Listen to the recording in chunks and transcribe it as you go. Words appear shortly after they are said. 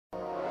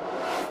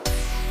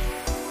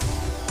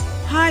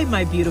Hi,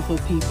 my beautiful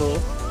people.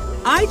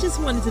 I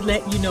just wanted to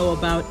let you know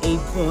about a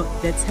book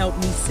that's helped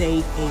me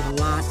save a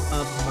lot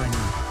of money.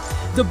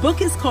 The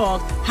book is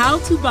called How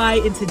to Buy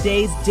in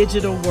Today's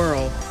Digital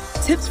World,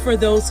 Tips for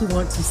Those Who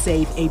Want to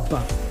Save a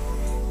Buck.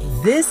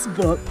 This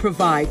book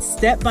provides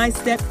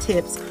step-by-step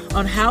tips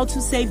on how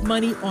to save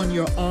money on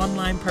your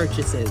online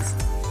purchases.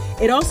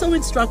 It also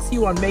instructs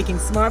you on making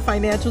smart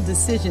financial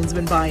decisions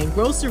when buying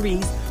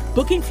groceries,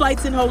 booking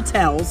flights and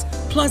hotels,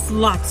 plus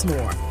lots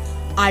more.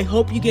 I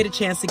hope you get a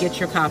chance to get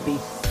your copy.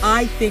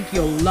 I think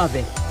you'll love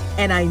it,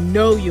 and I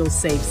know you'll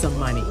save some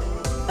money.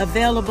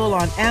 Available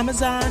on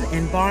Amazon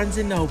and Barnes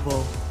 &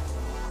 Noble.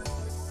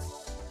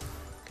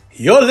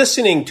 You're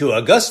listening to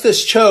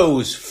Augustus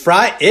Cho's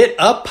Fry It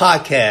Up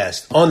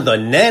podcast on the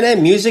Nana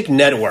Music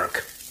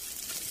Network.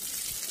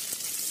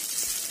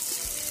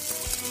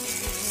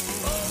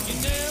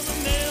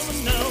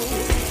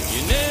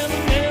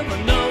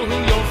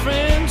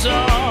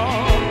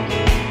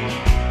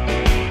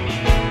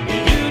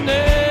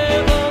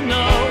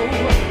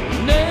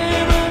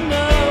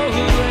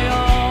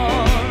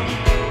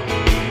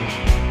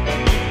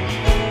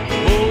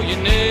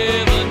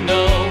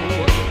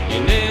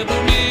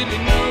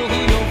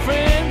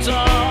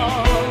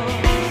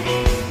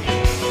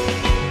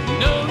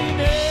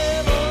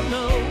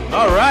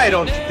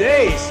 On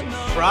today's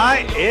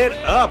Fry It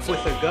Up with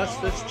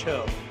Augustus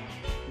Cho,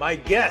 my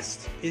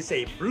guest is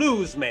a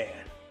blues man.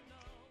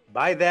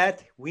 By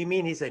that, we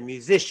mean he's a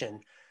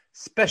musician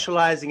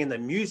specializing in the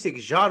music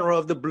genre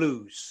of the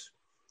blues.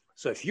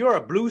 So if you're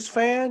a blues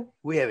fan,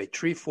 we have a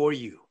treat for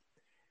you.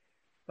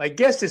 My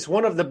guest is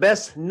one of the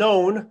best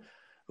known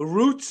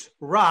roots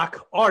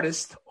rock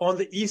artists on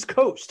the East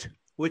Coast,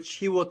 which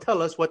he will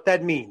tell us what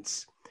that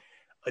means.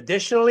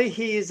 Additionally,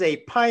 he is a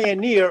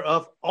pioneer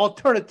of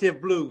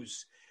alternative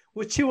blues,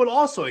 which he will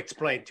also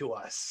explain to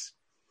us.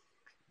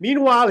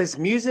 Meanwhile, his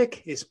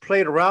music is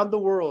played around the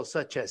world,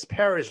 such as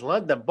Paris,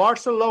 London,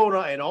 Barcelona,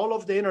 and all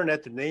over the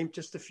internet, to name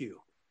just a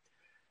few.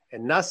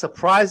 And not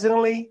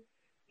surprisingly,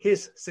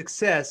 his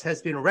success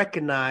has been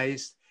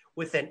recognized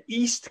with an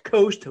East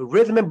Coast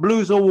Rhythm and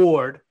Blues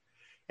Award,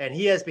 and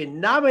he has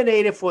been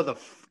nominated for the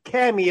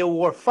Grammy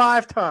Award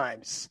 5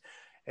 times,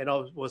 and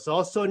was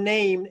also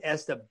named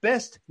as the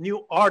Best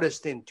New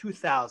Artist in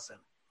 2000.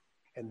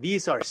 And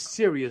these are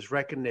serious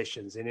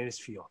recognitions in his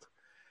field.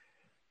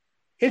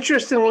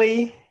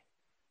 Interestingly,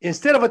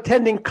 instead of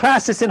attending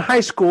classes in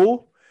high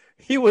school,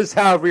 he was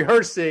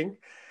rehearsing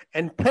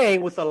and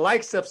playing with the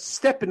likes of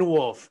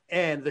Steppenwolf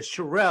and the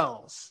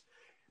Shirelles.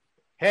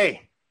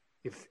 Hey,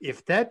 if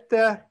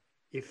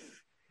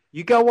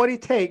you got what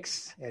it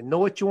takes and know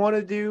what you want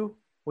to do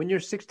when you're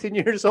 16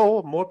 years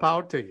old, more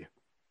power to you.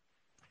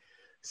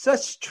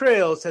 Such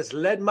trails has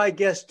led my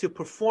guest to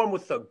perform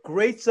with the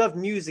greats of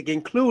music,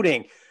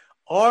 including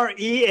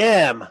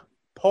R.E.M.,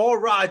 Paul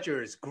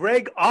Rogers,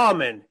 Greg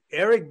Allman,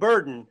 Eric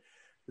Burden,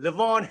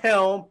 Levon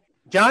Helm,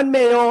 John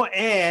Mayall,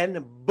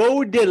 and Bo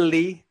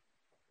Diddley,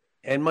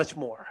 and much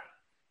more.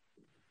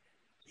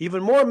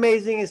 Even more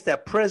amazing is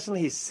that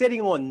presently he's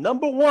sitting on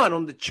number 1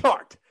 on the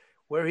chart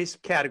where he's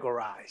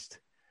categorized.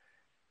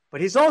 But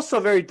he's also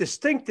very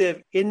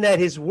distinctive in that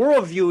his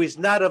worldview is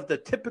not of the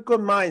typical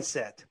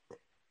mindset,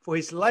 for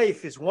his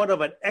life is one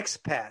of an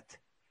expat,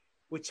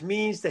 which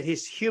means that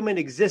his human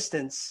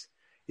existence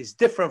is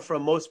different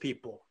from most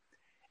people.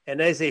 And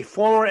as a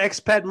former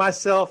expat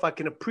myself, I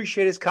can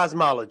appreciate his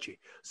cosmology.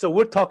 So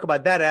we'll talk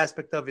about that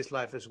aspect of his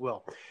life as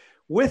well.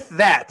 With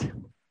that,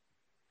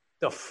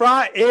 the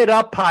Fry It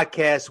Up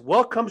podcast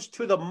welcomes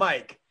to the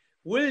mic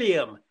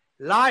William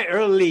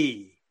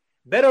Lyerly,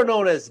 better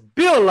known as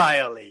Bill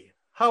Lyerly.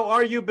 How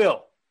are you,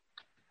 Bill?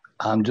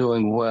 I'm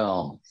doing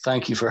well.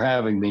 Thank you for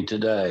having me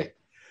today.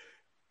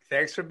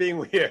 Thanks for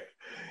being here.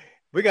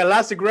 We got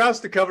lots of grounds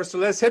to cover, so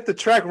let's hit the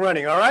track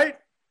running, all right?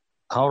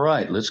 All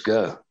right, let's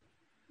go.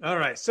 All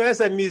right. So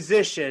as a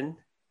musician,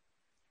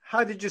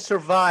 how did you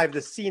survive the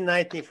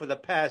C19 for the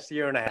past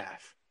year and a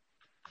half?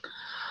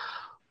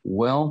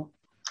 Well,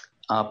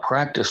 I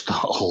practiced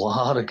a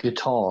lot of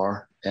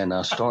guitar and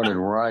I started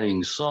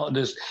writing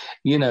songs,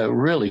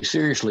 really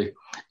seriously,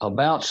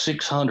 about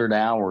 600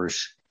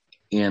 hours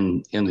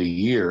in the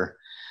year.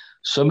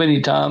 So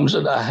many times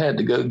that I had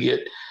to go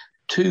get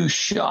 2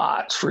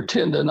 shots for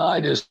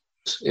tendonitis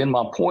in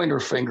my pointer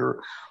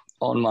finger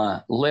on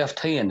my left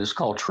hand. It's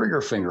called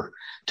trigger finger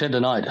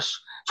tendonitis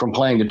from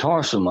playing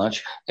guitar so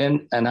much.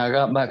 And I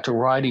got back to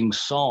writing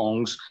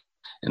songs.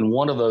 And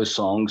one of those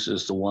songs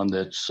is the one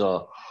that's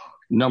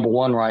number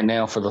 1 right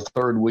now for the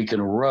 3rd week in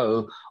a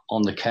row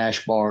on the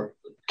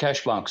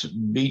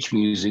Cashbox Beach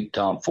Music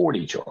Top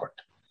 40 chart.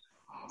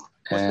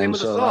 What's the name of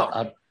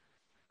the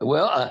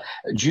song?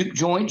 Juke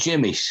Joint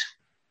Jimmy's.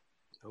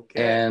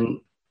 Okay. And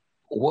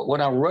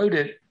when I wrote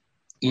it,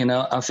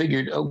 I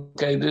figured,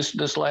 okay,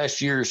 this last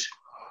year's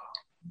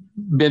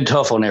been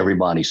tough on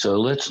everybody. So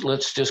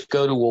let's just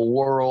go to a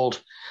world.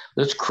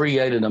 Let's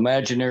create an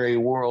imaginary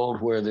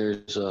world where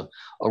there's a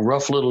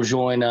rough little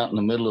joint out in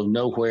the middle of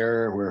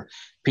nowhere where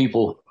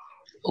people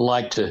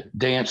like to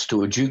dance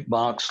to a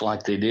jukebox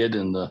like they did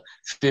in the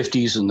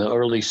 50s and the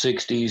early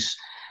 60s.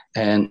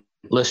 And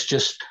let's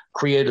just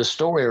create a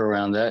story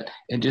around that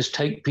and just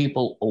take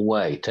people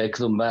away, take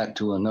them back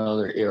to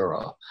another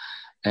era,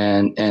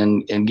 and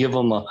give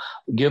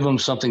them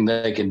something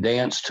they can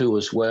dance to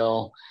as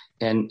well,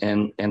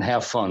 and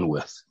have fun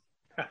with.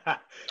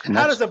 And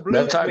How does a blues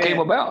that's how it came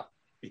about.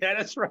 Yeah,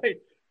 that's right.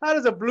 How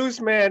does a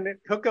blues man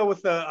hook up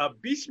with a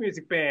beach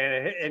music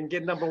band and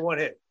get number one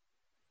hit?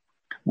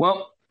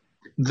 Well,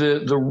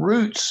 the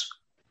roots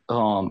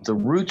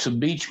of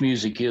beach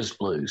music is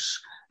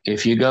blues.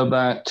 If you go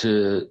back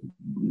to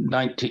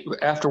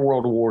after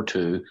World War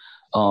II,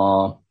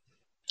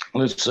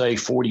 let's say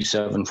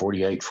 47,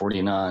 48,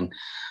 49,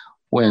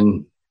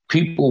 when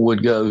people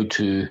would go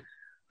to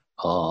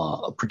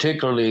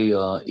particularly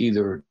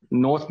either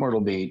North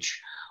Myrtle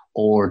Beach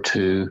or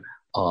to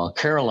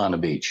Carolina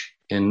Beach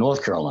in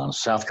North Carolina,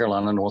 South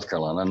Carolina, North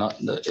Carolina, not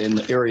in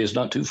the areas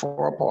not too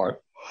far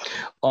apart.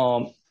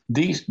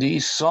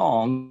 These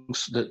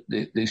songs that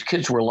these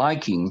kids were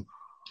liking,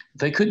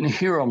 they couldn't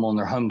hear them on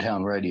their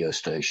hometown radio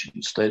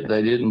stations. They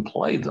didn't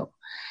play them,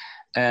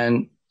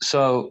 and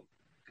so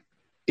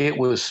it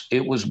was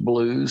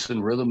blues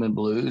and rhythm and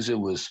blues. It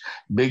was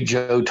Big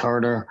Joe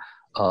Turner,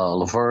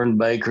 Laverne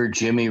Baker,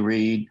 Jimmy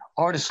Reed,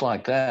 artists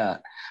like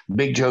that.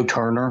 Big Joe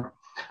Turner.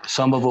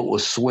 Some of it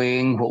was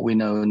swing, what we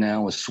know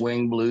now as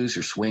swing blues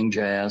or swing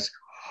jazz,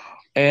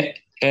 and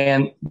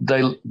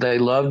they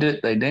loved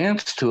it. They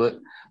danced to it,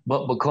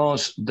 but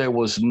because there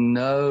was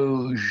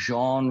no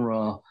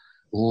genre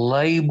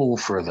label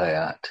for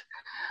that,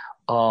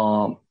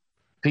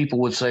 people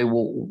would say,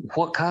 "Well,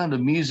 what kind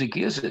of music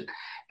is it?"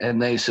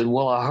 And they said,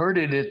 "Well, I heard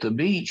it at the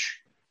beach,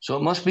 so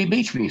it must be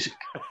beach music."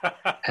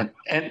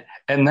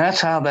 and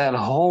that's how that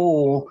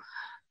whole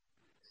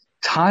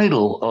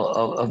title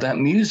of that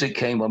music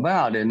came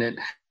about, and it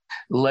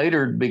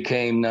later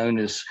became known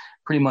as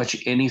pretty much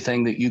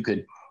anything that you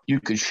could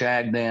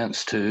shag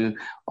dance to,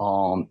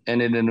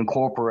 and it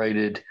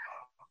incorporated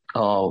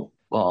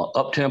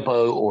up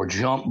tempo or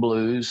jump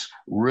blues,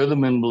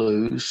 rhythm and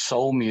blues,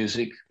 soul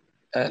music.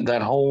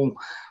 That whole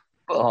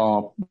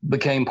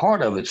became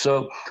part of it.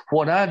 So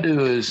what I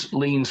do is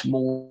leans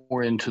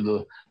more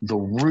into the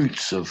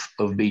roots of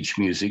beach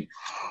music.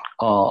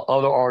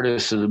 Other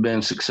artists that have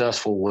been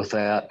successful with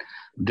that,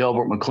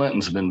 Delbert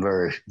McClinton's been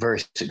very,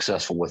 very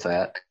successful with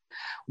that,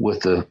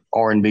 with the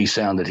R&B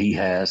sound that he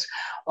has.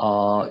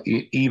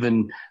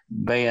 Even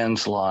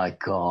bands like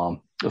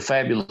the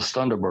Fabulous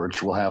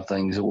Thunderbirds will have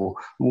things that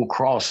will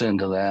cross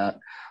into that.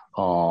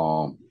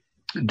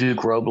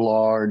 Duke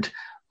Robillard,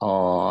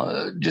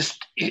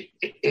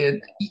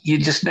 you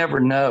just never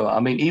know. I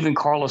mean, even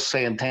Carlos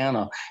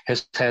Santana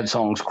has had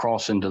songs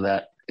cross into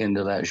that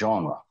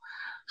genre.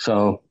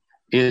 So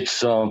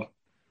it's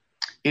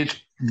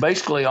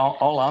basically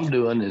all I'm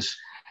doing is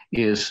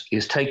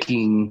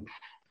taking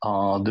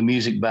the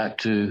music back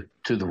to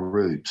the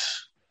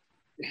roots,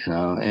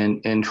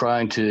 and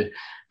trying to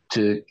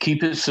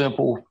keep it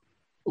simple,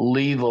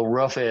 leave a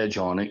rough edge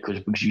on it,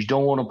 because you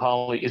don't want to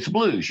polish. It's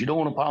blues. You don't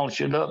want to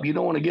polish it up. You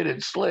don't want to get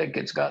it slick.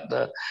 It's got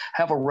to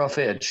have a rough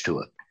edge to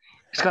it.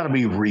 It's got to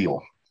be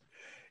real.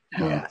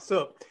 Yeah.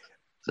 So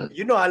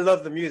I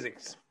love the music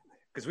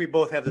because we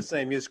both have the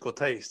same musical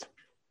taste.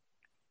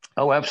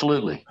 Oh,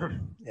 absolutely.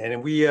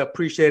 And we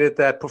appreciated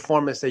that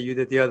performance that you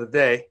did the other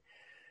day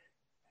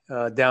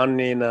down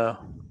in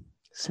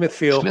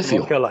Smithfield,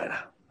 North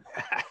Carolina.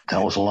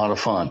 That was a lot of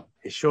fun.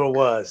 It sure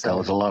was. That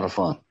was a lot of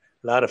fun.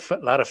 A lot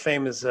of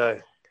famous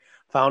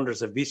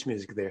founders of beach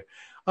music there.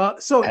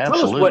 So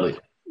absolutely.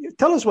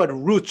 Tell us what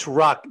roots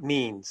rock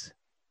means.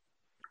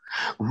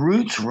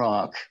 Roots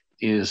rock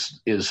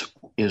is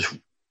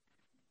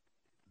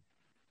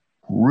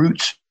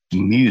roots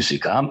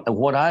music.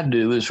 What I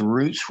do is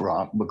roots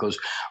rock, because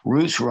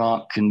roots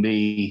rock can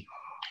be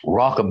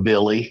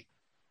rockabilly,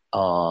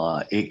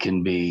 it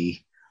can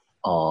be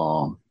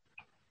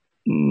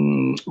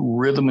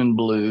rhythm and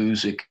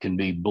blues, it can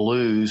be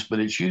blues, but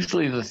it's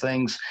usually the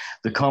things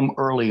that come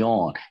early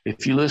on.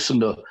 If you listen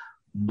to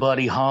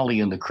Buddy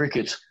Holly and the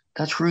Crickets,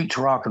 that's roots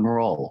rock and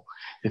roll.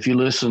 If you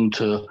listen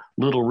to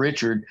Little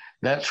Richard,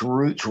 that's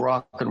roots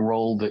rock and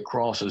roll that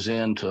crosses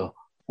into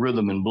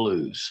rhythm and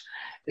blues.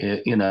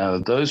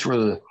 Those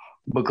were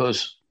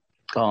because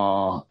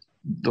I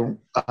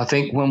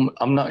think when,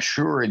 I'm not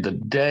sure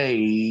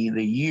the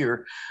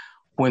year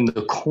when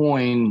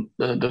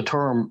the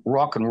term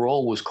rock and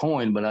roll was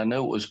coined, but I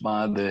know it was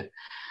by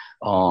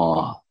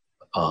a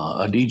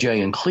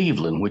DJ in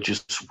Cleveland, which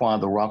is why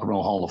the Rock and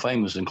Roll Hall of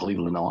Fame is in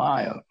Cleveland,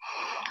 Ohio.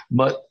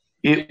 But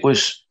it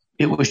was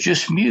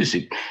just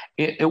music.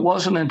 It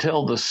wasn't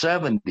until the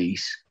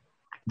 70s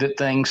that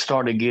things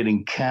started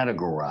getting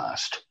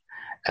categorized.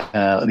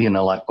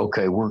 Like,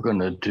 okay, we're going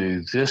to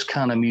do this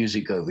kind of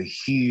music over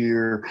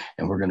here,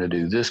 and we're going to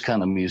do this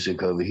kind of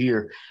music over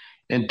here.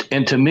 And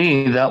to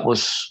me,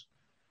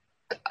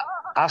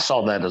 I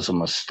saw that as a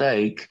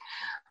mistake,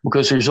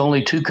 because there's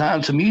only two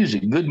kinds of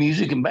music: good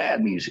music and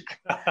bad music.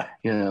 I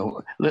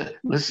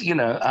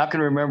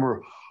can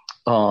remember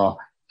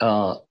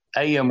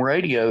AM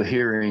radio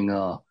hearing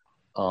the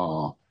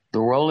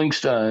Rolling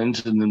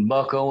Stones and then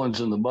Buck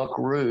Owens and the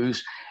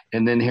Buckaroos,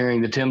 and then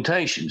hearing the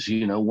Temptations,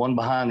 one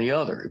behind the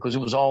other, because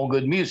it was all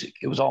good music.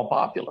 It was all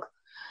popular,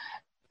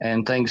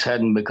 and things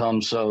hadn't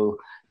become so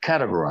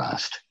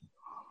categorized.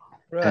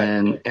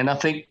 Right. And I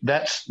think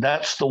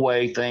that's the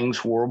way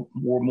things were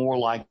more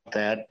like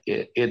that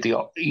at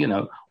the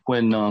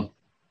when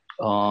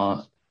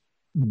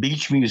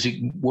beach music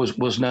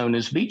was known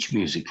as beach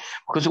music,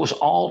 because it was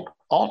all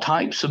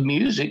types of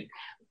music.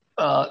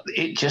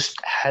 It just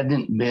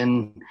hadn't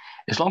been,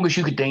 as long as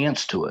you could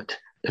dance to it,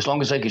 as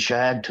long as they could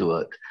shag to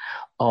it,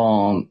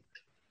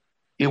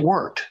 it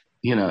worked.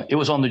 It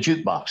was on the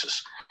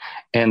jukeboxes,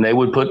 and they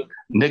would put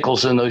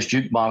nickels in those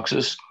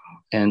jukeboxes,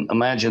 and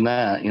imagine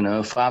that,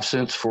 5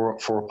 cents for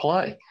a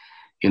play,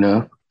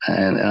 and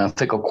I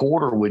think a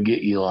quarter would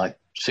get you like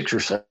 6 or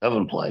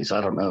 7 plays.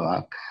 I don't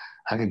know.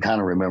 I can kind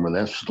of remember.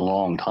 That's a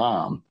long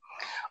time.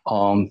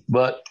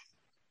 But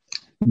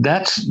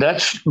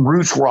that's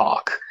roots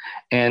rock.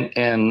 And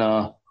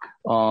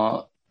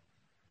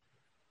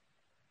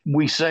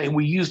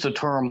we use the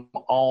term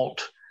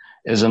alt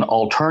as an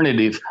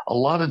alternative. A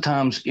lot of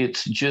times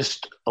it's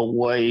just a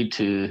way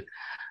to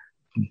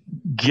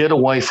get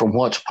away from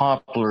what's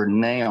popular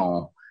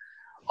now.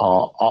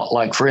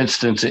 Like, for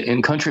instance,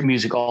 in country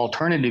music,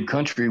 alternative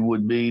country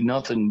would be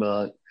nothing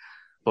but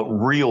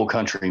real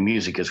country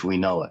music as we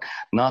know it,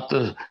 not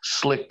the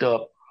slicked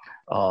up,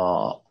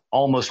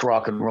 almost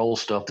rock and roll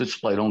stuff that's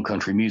played on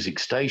country music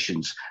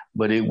stations,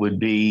 but it would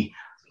be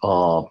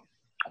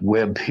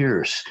Webb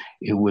Pierce,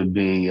 it would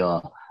be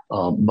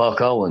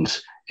Buck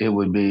Owens, it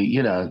would be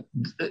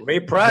Ray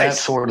Price,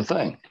 that sort of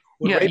thing.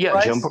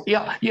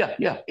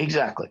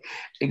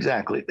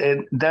 Exactly.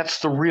 And that's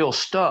the real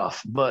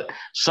stuff. But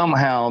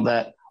somehow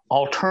that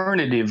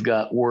alternative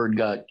word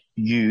got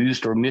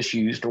used or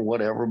misused or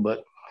whatever,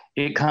 but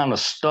it kind of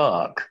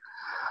stuck,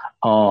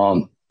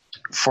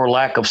 for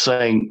lack of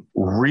saying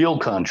real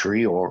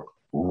country or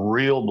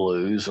real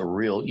blues or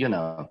real,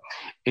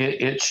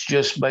 it's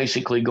just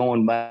basically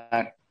going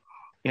back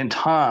in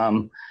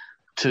time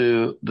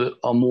to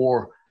a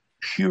more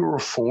pure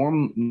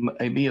form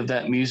maybe of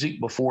that music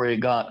before it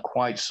got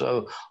quite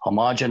so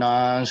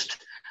homogenized,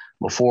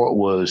 before it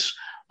was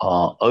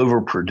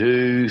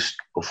overproduced,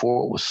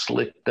 before it was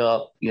slicked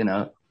up,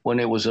 when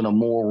it was in a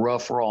more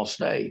rough, raw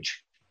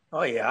stage.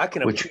 Oh yeah, I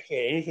can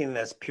appreciate anything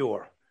that's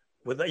pure,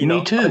 with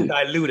me too,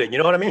 undiluted. You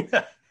know what I mean?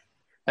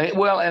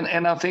 Well,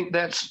 and I think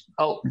that's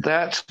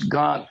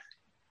got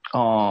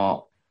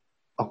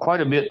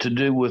quite a bit to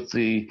do with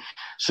the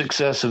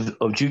success of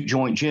Juke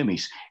Joint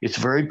Jimmy's. It's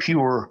very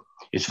pure.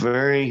 It's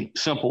very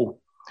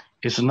simple.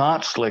 It's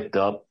not slicked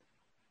up.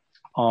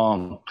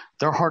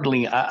 There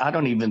hardly, I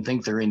don't even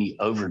think there are any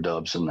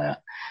overdubs in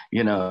that.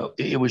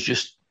 It was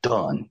just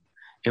done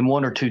in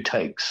 1 or 2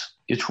 takes.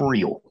 It's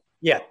real.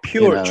 Yeah,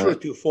 pure, true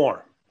to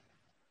form.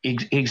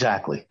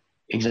 Exactly.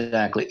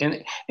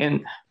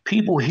 And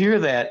people hear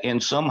that,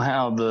 and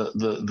somehow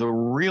the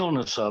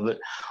realness of it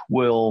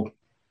will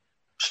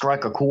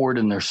strike a chord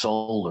in their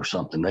soul or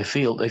something. They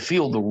feel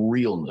the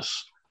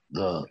realness,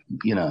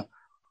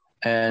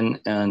 and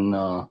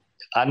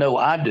I know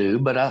I do,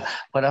 but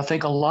I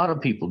think a lot of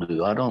people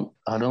do. I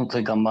don't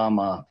think I'm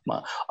on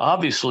my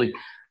obviously,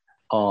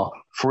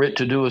 for it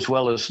to do as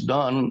well as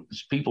done,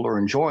 people are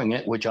enjoying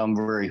it, which I'm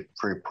very,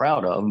 very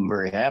proud of and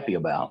very happy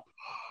about.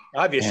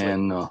 Obviously.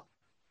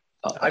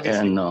 I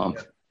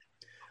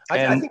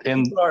think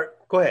people are.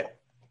 Go ahead.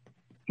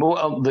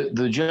 Well,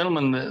 the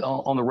gentleman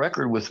on the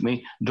record with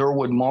me,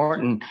 Durwood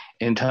Martin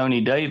and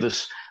Tony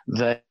Davis,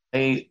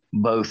 they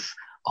both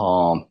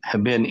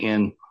have been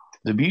in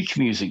the beach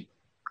music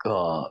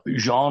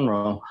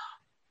genre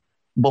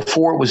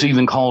before it was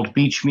even called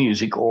beach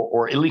music,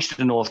 or at least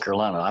in North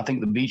Carolina. I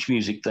think the beach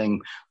music thing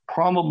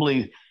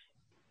probably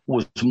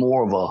was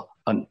more of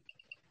an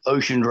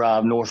Ocean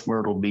Drive, North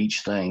Myrtle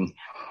Beach thing.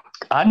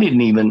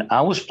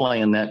 I was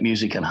playing that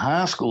music in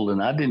high school,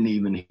 and I didn't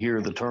even hear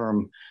the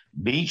term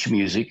beach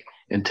music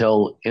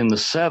until in the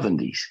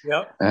 70s.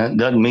 Yep.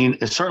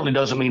 It certainly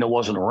doesn't mean it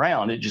wasn't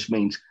around. It just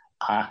means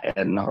I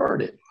hadn't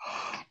heard it.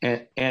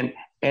 And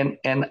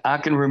I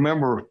can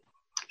remember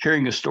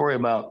hearing a story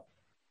about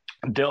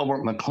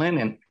Delbert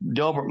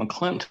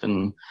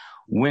McClinton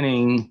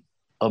winning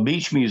a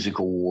beach music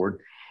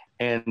award,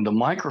 and the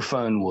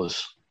microphone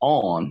was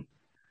on.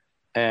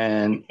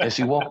 And as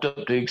he walked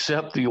up to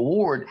accept the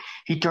award,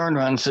 he turned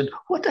around and said,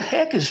 "What the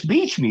heck is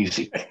beach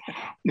music?"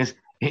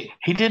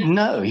 He didn't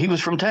know. He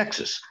was from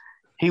Texas.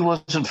 He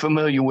wasn't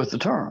familiar with the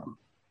term.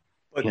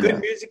 But good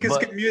music is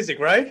good music,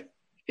 right?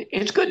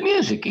 It's good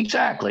music,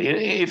 exactly.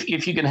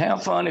 If you can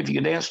have fun, if you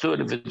can dance to it,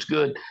 if it's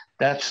good,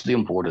 that's the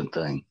important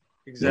thing.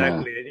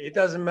 Exactly. It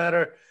doesn't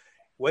matter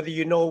whether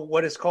you know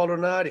what it's called or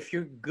not. If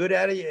you're good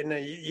at it, and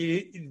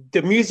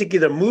the music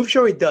either moves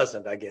you or it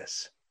doesn't, I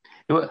guess.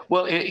 Well,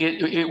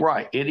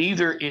 right.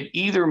 It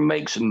either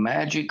makes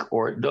magic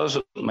or it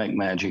doesn't make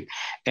magic.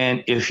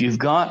 And if you've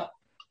got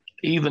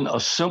even a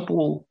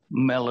simple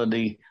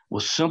melody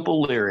with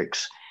simple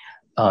lyrics,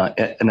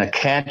 and a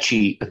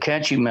catchy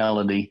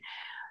melody,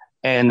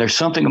 and there's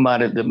something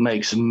about it that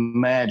makes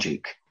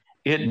magic,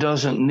 it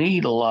doesn't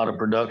need a lot of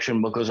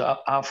production, because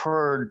I've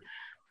heard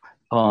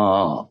a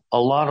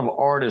lot of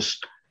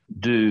artists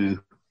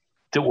do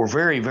that were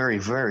very, very,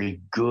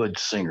 very good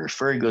singers,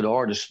 very good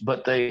artists,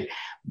 but they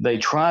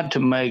tried to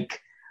make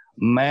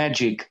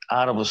magic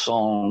out of a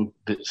song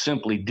that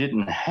simply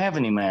didn't have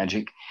any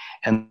magic.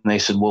 And they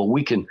said, well,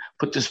 we can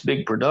put this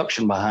big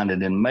production behind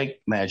it and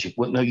make magic.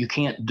 Well, no, you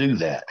can't do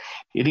that.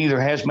 It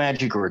either has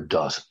magic or it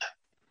doesn't.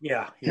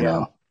 Yeah. You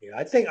know? Yeah.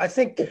 I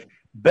think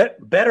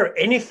better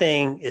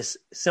anything is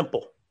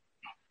simple.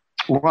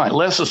 Right.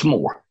 Less is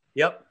more.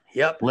 Yep.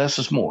 Less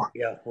is more.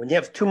 Yeah. When you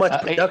have too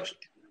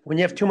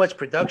much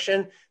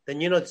production,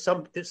 then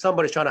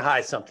somebody's trying to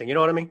hide something. You know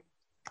what I mean?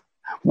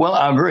 Well,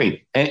 I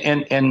agree.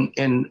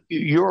 And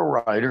you're a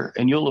writer,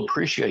 and you'll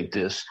appreciate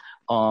this.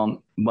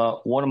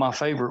 But one of my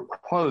favorite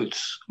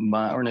quotes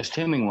by Ernest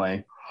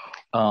Hemingway,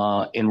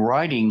 in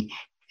writing,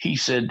 he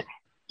said,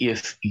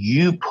 if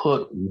you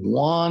put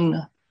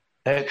one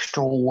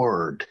extra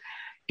word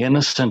in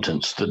a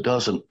sentence that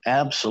doesn't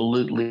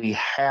absolutely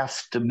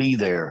have to be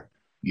there,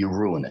 you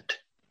ruin it.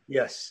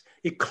 Yes.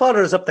 It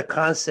clutters up the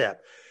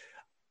concept.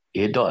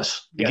 It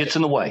does. It gets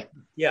in the way.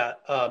 Yeah.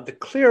 The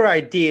clear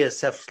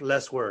ideas have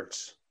less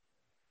words.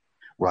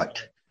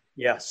 Right.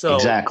 Yeah. So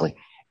exactly.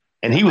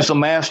 And he was a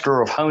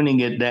master of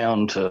honing it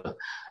down to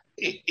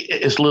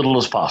as little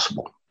as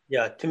possible.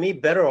 Yeah. To me,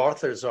 better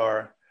authors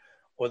or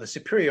the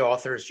superior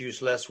authors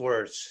use less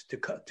words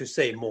to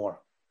say more.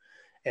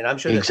 And I'm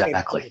sure that's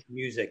exactly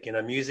music.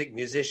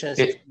 Musicians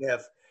you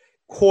have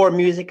core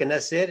music, and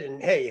that's it.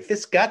 And hey, if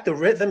it's got the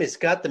rhythm, it's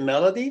got the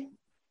melody,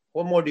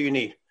 what more do you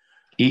need?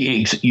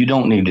 You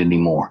don't need any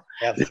more.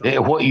 Absolutely.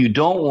 What you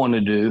don't want to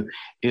do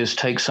is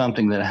take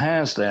something that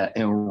has that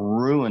and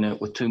ruin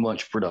it with too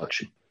much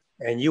production.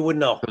 And you would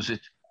know. Because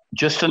it's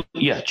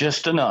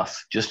just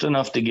enough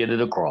to get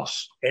it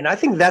across. And I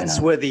think that's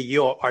where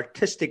your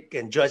artistic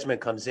and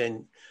judgment comes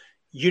in.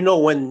 You know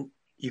when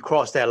you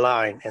cross that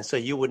line, and so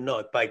you would know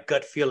it by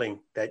gut feeling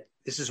that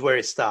this is where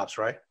it stops,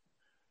 right?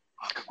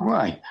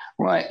 Right.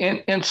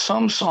 And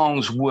some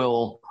songs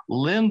will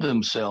lend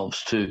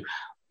themselves to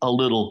a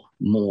little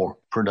more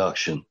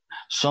production.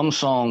 Some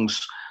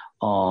songs,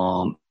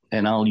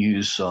 and I'll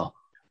use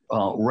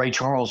Ray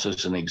Charles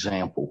as an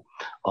example.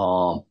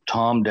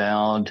 Tom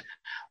Dowd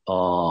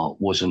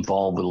was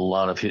involved with a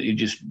lot of he's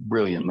just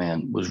brilliant,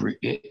 man, was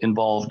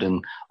involved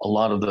in a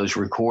lot of those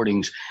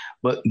recordings,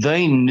 but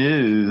they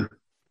knew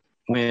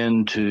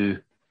when to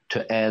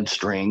add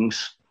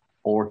strings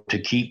or to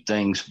keep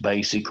things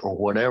basic or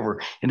whatever.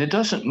 And it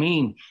doesn't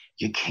mean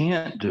you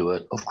can't do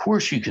it. Of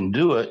course you can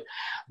do it,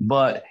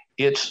 but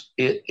it's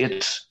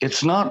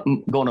not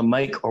going to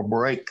make or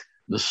break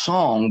the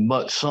song,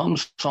 but some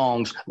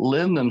songs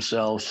lend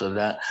themselves to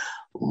that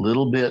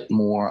little bit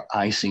more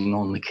icing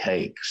on the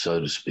cake, so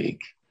to speak.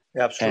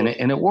 Absolutely.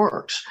 And it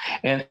works.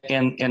 And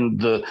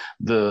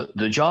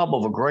the job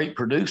of a great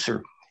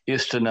producer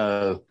is to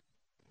know,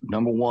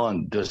 number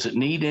one, does it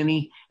need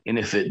any? And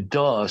if it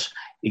does,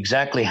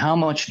 exactly how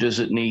much does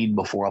it need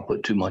before I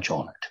put too much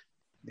on it?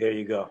 There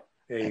you go.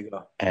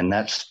 And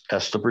that's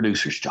the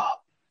producer's job.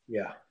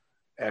 Yeah.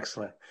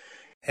 Excellent.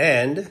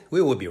 And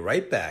we will be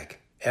right back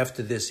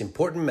after this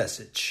important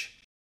message.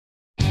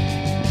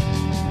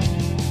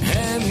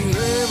 Have you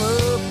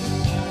ever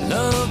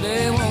loved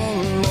a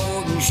woman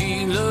more than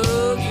she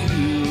loved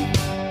you?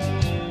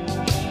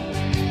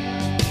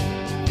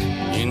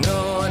 You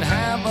know it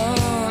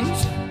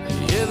happens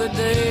every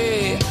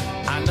day.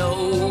 I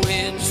know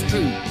it's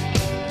true.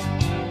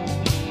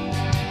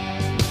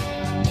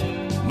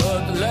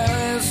 But the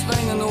last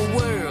thing in the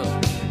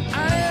world I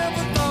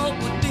ever thought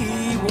would be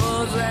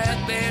was that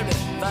very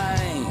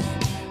thing.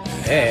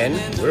 And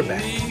we're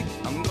back.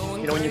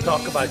 You know, when you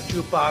talk about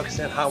jukebox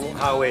and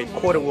how a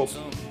quarter will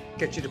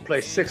get you to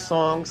play 6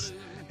 songs,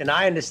 and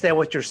I understand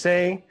what you're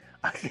saying,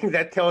 I think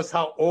that tells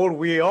how old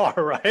we are,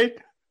 right?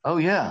 Oh,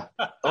 yeah.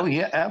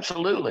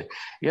 Absolutely.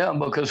 Yeah,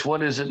 because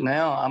what is it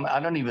now? I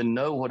don't even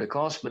know what it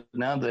costs, but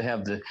now they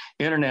have the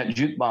internet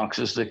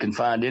jukeboxes that can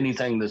find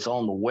anything that's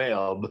on the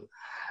web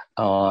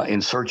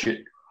and search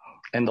it.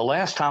 And the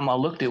last time I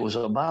looked, it was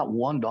about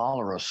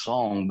 $1 a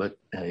song, but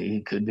hey,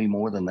 it could be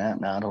more than that.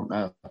 Now, I don't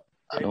know.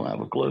 I don't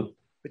have a clue.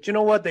 But you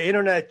know what? The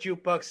internet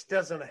jukebox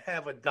doesn't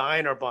have a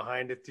diner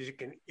behind it so you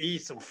can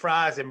eat some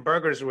fries and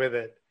burgers with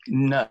it.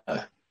 No,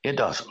 it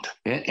doesn't.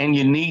 And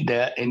you need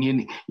that. And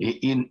you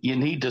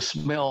need to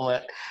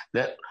smell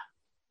that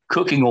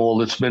cooking oil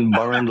that's been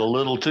burned a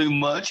little too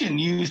much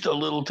and used a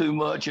little too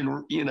much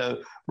and,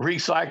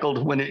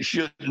 recycled when it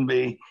shouldn't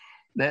be.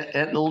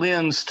 That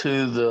lends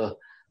to the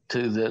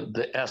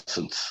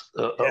essence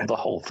of the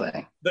whole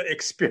thing. The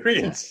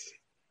experience.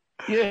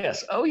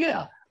 Yes. Oh,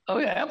 yeah.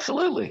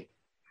 Absolutely.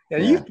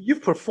 And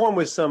you've performed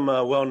with some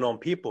well-known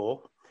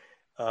people.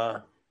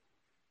 Bo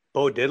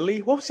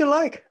Diddley. What was he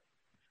like?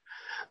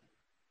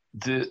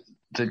 The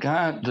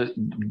guy,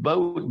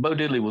 Bo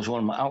Diddley was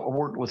I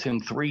worked with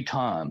him 3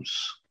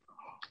 times.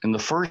 And the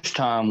first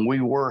time we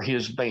were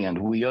his band.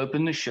 We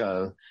opened the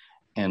show,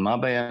 and my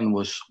band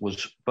was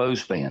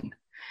Bo's band.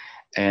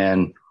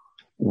 And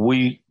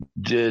we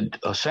did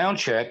a sound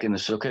check, and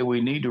it's okay,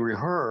 we need to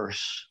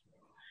rehearse.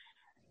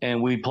 And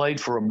we played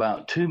for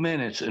about 2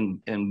 minutes,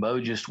 and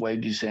Bo just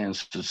waved his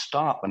hands to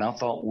stop. And I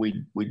thought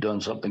we'd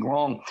done something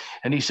wrong.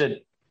 And he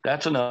said,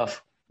 "That's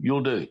enough.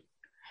 You'll do."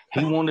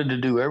 He wanted to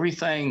do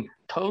everything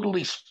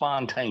totally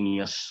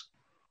spontaneous,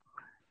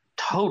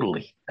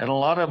 totally, and a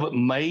lot of it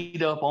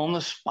made up on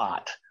the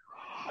spot.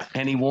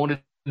 And he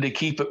wanted to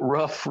keep it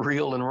rough,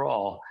 real, and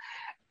raw.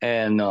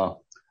 And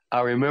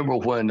I remember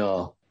when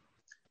a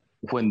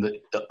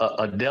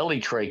deli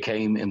tray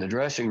came in the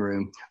dressing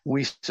room,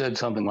 we said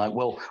something like,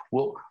 "Well,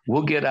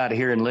 we'll get out of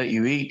here and let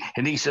you eat."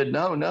 And he said,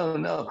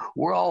 "No,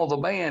 we're all the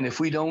band. If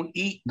we don't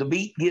eat, the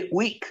beat get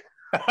weak."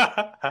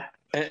 That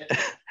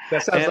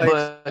sounds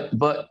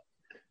like.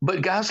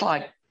 But guys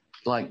like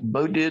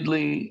Bo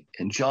Diddley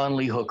and John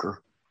Lee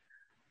Hooker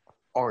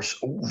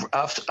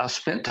I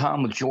spent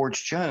time with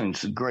George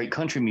Jones, the great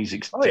country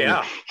music singer. Oh,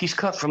 yeah. He's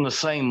cut from the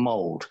same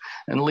mold.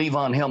 And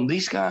Levon Helm.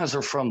 These guys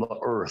are from the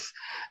earth.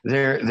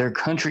 They're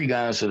country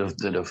guys that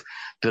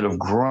have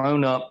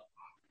grown up,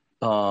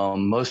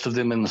 most of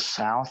them in the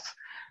South,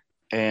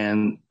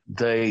 and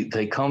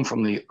they come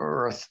from the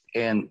earth,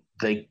 and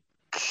they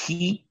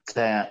keep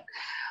that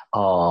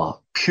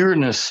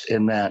pureness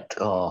and that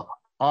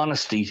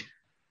honesty,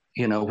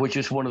 which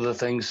is one of the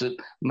things that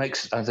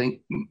makes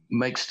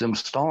them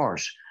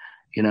stars,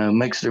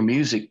 makes their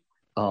music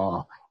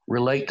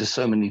relate to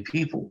so many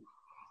people.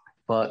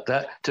 But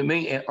that, to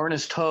me, and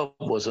Ernest Tubb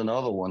was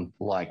another one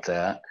like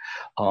that.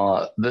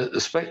 The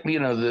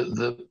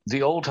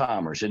old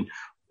timers, and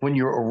when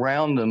you're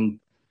around them,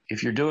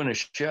 if you're doing a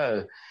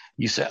show,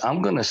 you say,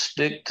 "I'm going to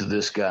stick to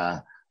this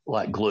guy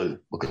like glue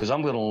because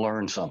I'm going to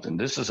learn something.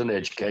 This is an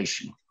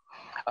education."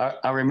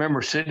 I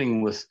remember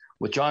sitting with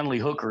John Lee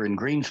Hooker in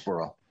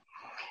Greensboro,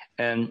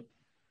 and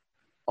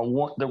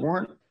there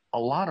weren't a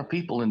lot of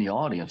people in the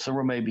audience. There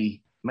were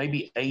maybe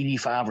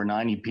 85 or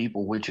 90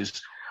 people, which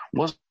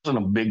wasn't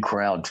a big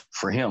crowd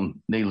for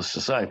him, needless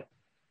to say.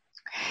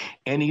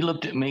 And he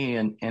looked at me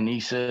and he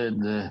said,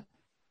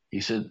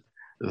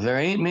 "There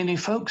ain't many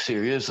folks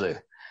here, is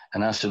there?"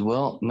 And I said,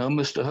 "Well, no,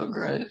 Mr.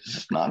 Hooker,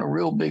 it's not a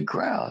real big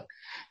crowd."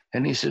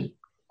 And he said,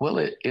 "Well,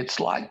 it's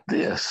like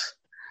this.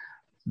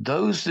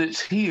 Those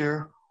that's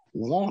here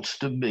wants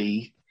to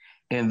be,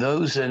 and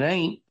those that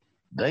ain't,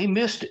 they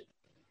missed it."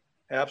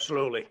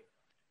 Absolutely.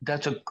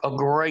 That's a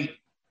great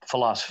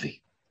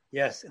philosophy.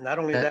 Yes, and not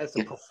only that, it's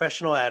a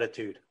professional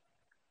attitude.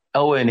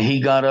 Oh, and he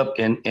got up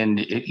and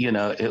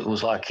it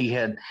was like he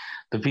had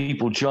the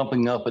people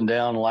jumping up and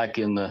down like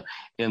in the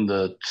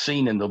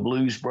scene in the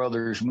Blues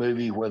Brothers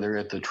movie where they're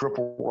at the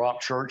Triple Rock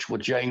Church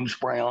with James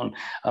Brown.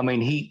 I mean,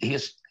 he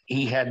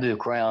had the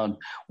crowd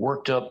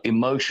worked up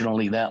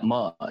emotionally that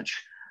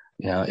much.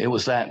 It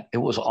was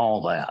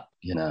all that,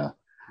 Yeah.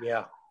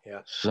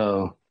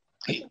 So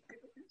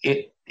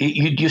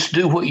you just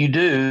do what you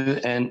do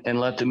and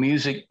let the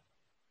music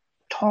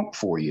talk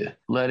for you.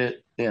 Let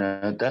it,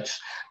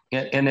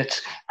 and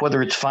it's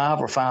whether it's 5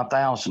 or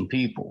 5,000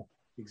 people.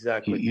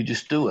 Exactly. You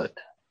just do it.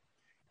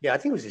 Yeah, I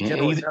think it was a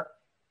general.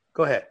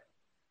 Go ahead.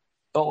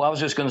 Oh, I was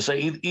just going to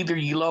say either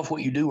you love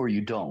what you do or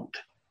you don't.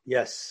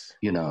 Yes.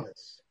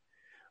 Yes.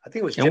 I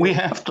think it was. And we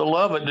have to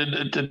love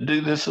it to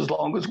do this as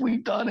long as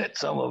we've done it.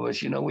 Some of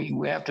us,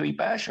 we have to be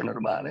passionate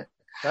about it.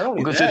 Not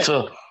only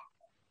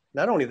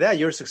that,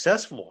 you're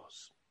successful.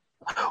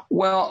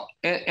 Well,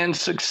 and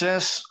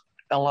success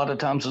a lot of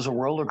times is a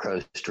roller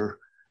coaster.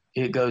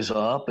 It goes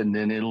up and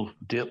then it'll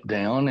dip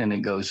down and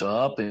it goes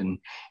up. And,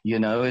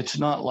 it's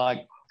not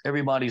like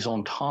everybody's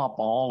on top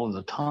all of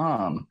the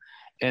time.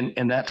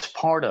 And that's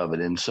part of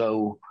it. And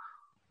so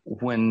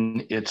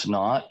when it's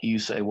not, you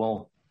say,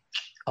 well,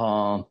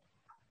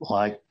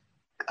 like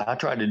I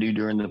tried to do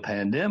during the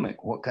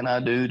pandemic, what can I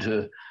do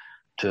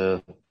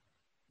to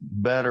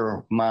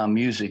better my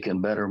music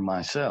and better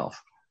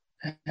myself?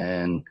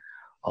 And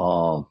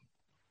I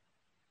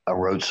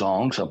wrote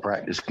songs, I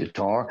practiced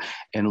guitar,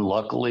 and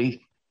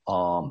luckily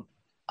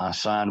I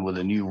signed with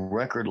a new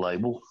record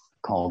label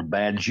called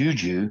Bad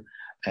Juju,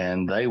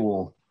 and they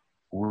will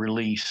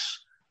release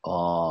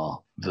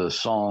the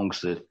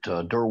songs that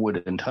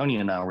Durwood and Tony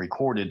and I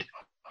recorded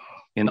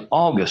in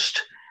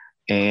August.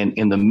 And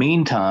in the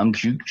meantime,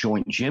 Juke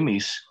Joint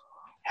Jimmy's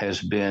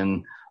has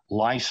been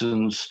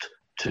licensed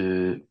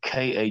to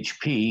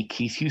KHP,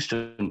 Keith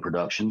Houston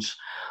Productions,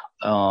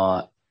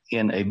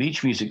 in a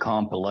beach music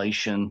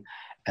compilation.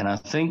 And I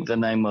think the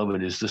name of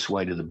it is This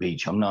Way to the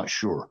Beach. I'm not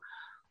sure.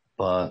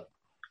 But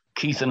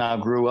Keith and I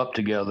grew up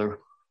together.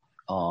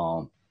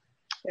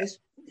 His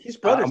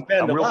brother's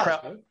Band of Oz.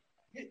 Proud.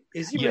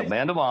 Is he? Yeah,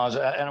 Band of Oz.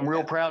 And I'm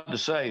real proud to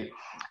say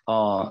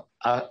I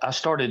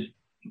started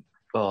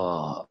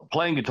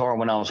playing guitar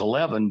when I was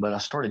 11, but I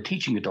started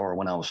teaching guitar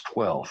when I was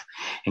 12.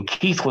 And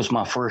Keith was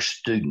my first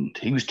student.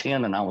 He was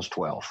 10 and I was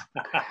 12.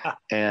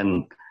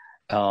 And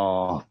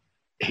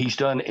he's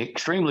done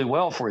extremely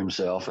well for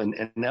himself.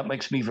 And that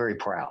makes me very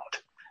proud,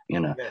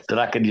 that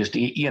I could just,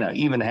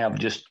 even have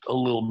just a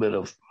little bit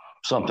of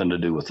something to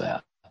do with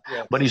that.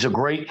 Yeah. But he's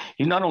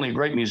not only a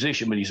great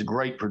musician, but he's a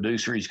great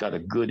producer. He's got a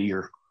good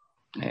ear.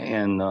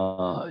 and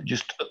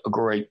just a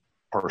great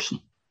person,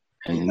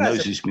 and he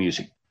knows his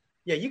music.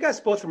 Yeah, you guys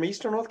both from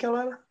Eastern North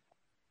Carolina?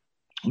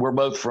 We're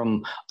both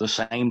from the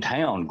same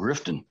town,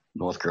 Grifton,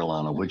 North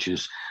Carolina, which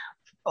is,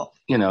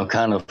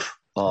 kind of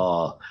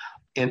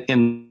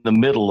in the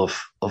middle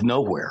of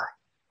nowhere.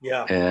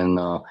 Yeah. And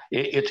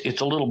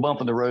it's a little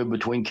bump in the road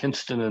between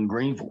Kinston and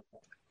Greenville.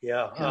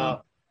 Yeah.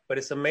 But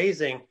it's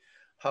amazing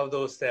how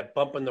that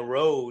bump in the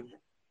road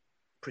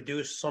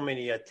produce so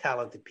many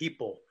talented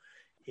people.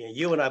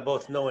 You and I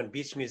both know in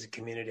beach music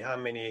community how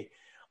many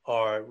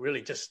are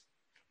really just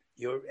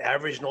your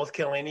average North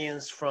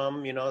Carolinians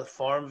from,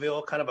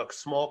 Farmville, kind of a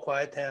small,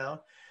 quiet town,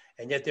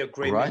 and yet they're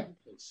great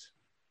musicians.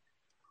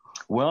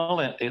 Well,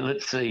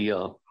 let's see.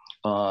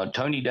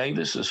 Tony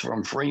Davis is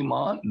from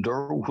Fremont.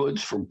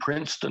 Durwood's from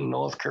Princeton,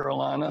 North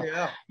Carolina.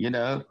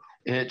 Yeah.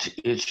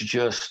 It's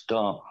just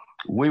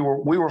we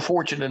were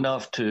fortunate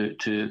enough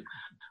to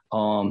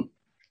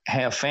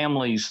have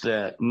families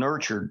that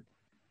nurtured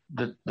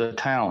the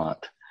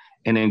talent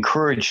and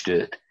encouraged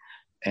it,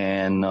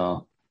 and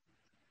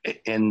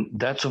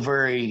that's a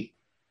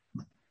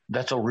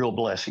real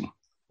blessing.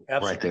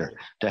 Absolutely. Right there,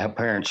 to have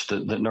parents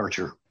that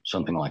nurture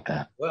something like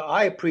that. Well,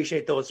 I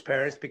appreciate those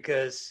parents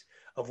because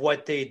of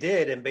what they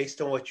did, and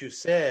based on what you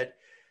said,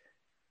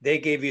 they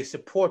gave you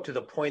support to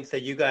the point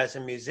that you guys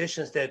are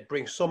musicians that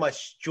bring so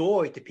much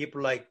joy to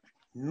people like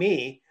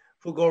me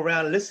who go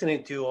around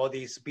listening to all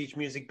these beach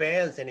music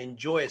bands and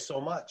enjoy it so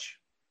much.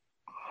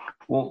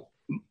 Well,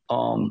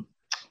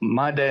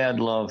 my dad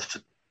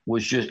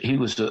was just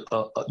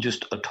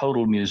a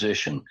total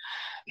musician.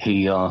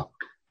 He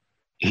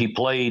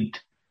played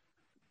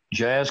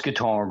jazz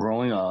guitar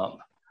growing up.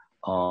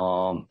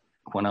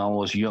 When I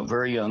was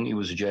very young, he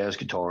was a jazz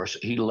guitarist.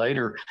 He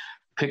later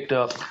picked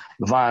up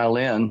the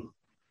violin,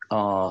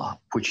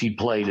 which he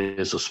played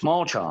as a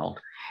small child,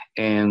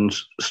 and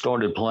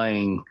started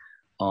playing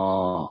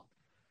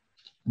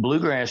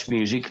bluegrass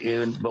music.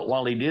 But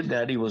while he did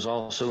that, he was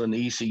also in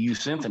the ECU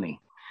Symphony,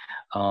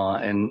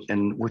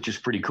 and which is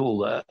pretty cool.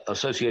 The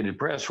Associated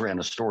Press ran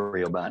a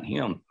story about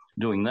him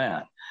doing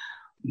that.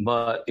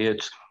 But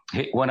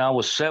when I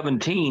was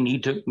 17, he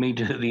took me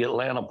to the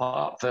Atlanta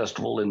Pop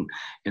Festival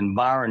in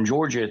Byron,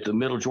 Georgia, at the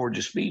Middle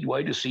Georgia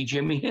Speedway to see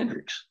Jimi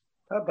Hendrix.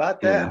 How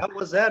about that? How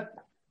was that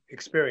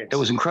experience? It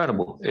was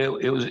incredible.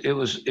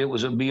 It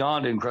was a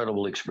beyond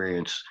incredible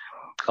experience,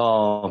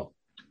 and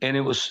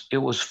it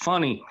was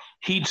funny.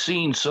 He'd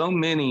seen so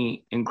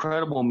many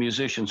incredible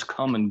musicians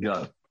come and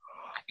go,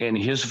 and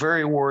his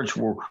very words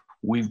were,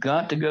 "We've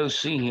got to go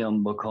see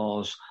him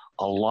because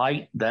a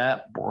light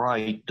that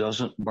bright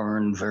doesn't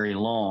burn very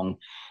long."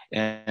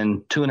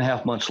 And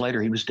 2.5 months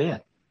later, he was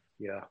dead.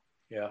 Yeah.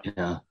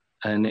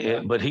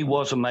 But he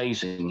was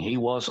amazing. He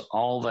was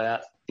all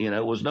that.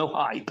 It was no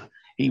hype.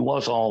 He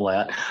was all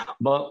that.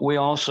 But we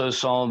also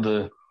saw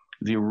the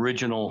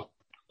original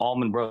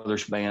Allman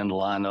Brothers band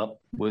line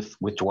up with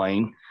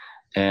Dwayne,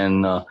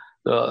 and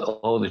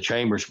the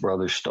Chambers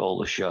Brothers stole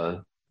the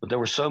show. But there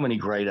were so many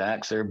great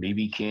acts there.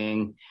 B.B.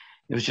 King.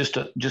 It was just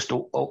a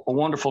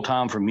wonderful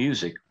time for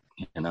music.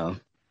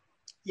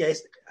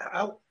 Yes.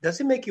 Does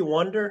it make you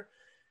wonder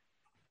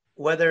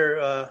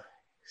whether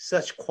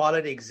such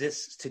quality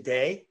exists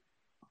today?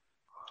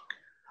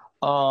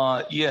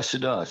 Yes,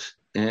 it does.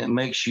 It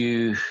makes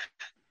you.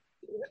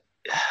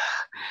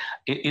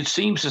 It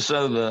seems as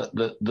though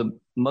the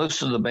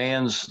most of the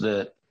bands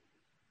that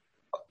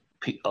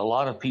a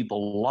lot of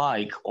people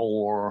like,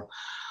 or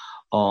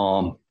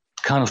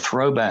kind of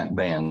throwback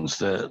bands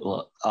that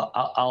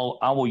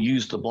I will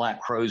use the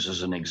Black Crowes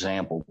as an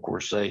example. Of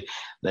course,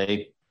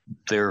 they've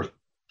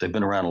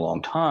been around a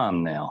long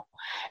time now,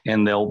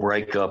 and they'll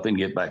break up and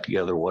get back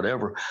together,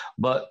 whatever.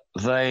 But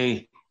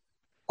they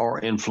are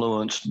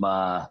influenced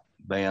by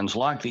bands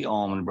like the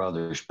Allman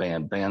Brothers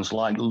Band, bands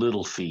like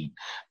Little Feat,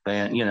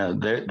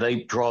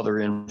 they draw their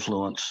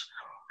influence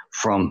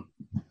from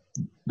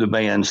the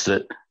bands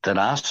that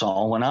I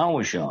saw when I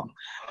was young.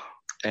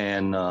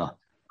 And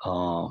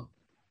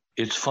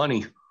it's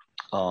funny.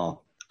 I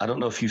don't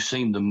know if you've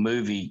seen the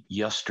movie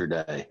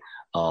Yesterday,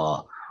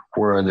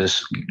 where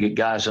this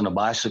guy's in a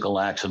bicycle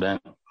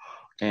accident,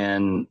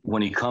 and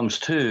when he comes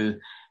to,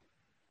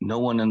 no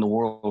one in the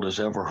world has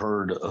ever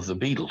heard of the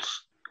Beatles.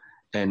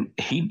 And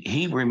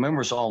he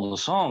remembers all the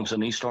songs,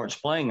 and he starts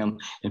playing them,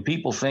 and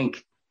people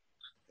think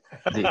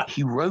that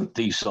he wrote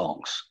these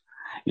songs,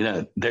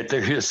 that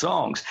they're his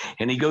songs.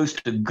 And he goes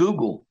to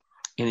Google,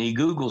 and he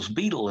Googles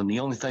Beatle, and the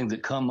only thing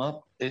that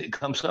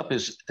comes up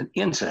is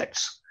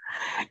insects.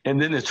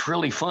 And then it's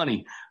really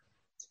funny.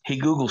 He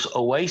Googles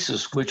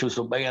Oasis, which was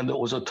a band that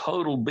was a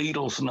total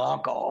Beatles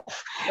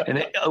knockoff,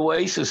 and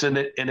Oasis, and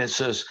it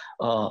says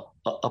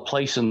a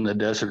place in the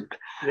desert,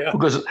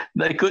 because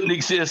they couldn't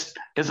exist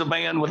as a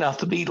band without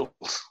the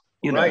Beatles.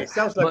 Right,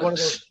 sounds like one of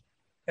those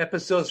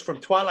episodes from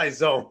Twilight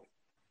Zone.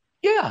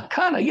 Yeah,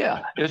 kind of.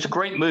 Yeah, it's a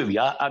great movie.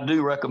 I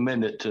do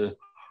recommend it to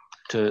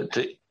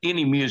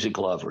any music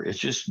lover. It's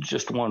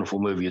just a wonderful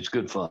movie. It's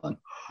good fun.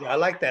 Yeah, I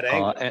like that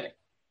angle. And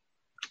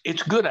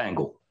it's good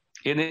angle.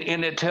 And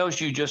it tells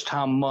you just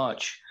how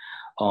much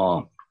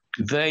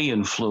the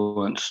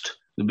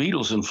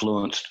Beatles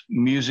influenced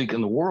music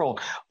in the world.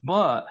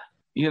 But,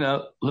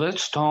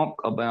 let's talk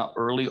about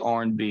early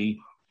R&B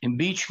and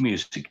beach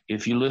music.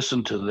 If you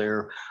listen to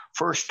their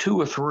first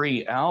 2 or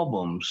 3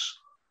 albums,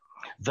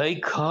 they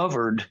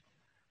covered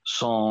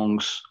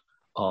songs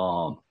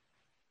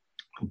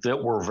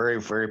that were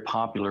very, very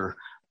popular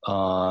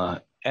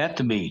at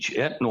the beach,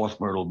 at North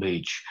Myrtle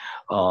Beach.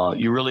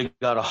 You Really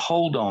Got a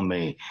Hold on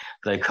Me.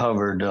 They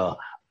covered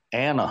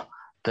Anna.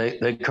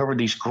 They covered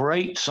these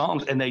great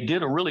songs, and they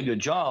did a really good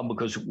job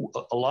because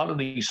a lot of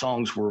these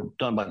songs were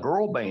done by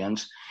girl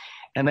bands,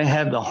 and they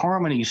had the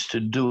harmonies to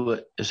do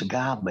it as a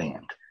guy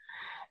band.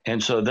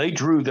 And so they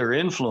drew their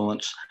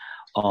influence.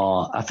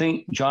 I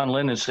think John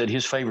Lennon said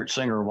his favorite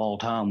singer of all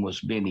time was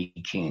Benny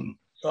King.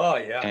 Oh,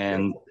 yeah.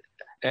 And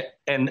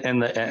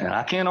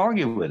I can't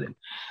argue with him.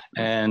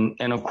 And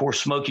of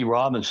course, Smokey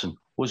Robinson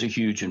was a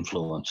huge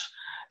influence.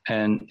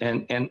 And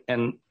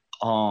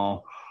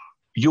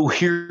you'll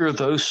hear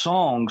those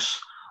songs.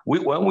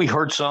 We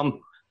heard some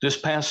this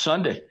past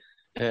Sunday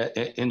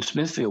in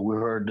Smithfield. We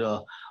heard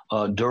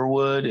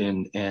Durwood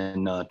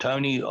and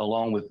Tony,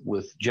 along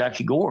with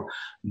Jackie Gore,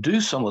 do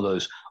some of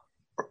those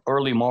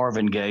early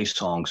Marvin Gaye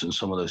songs and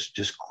some of those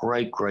just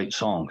great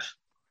songs.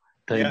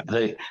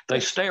 They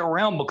stay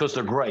around because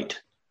they're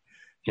great.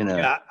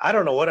 Yeah, I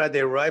don't know what I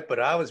did right, but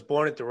I was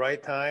born at the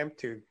right time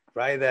to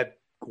write that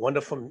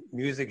wonderful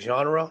music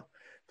genre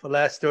for the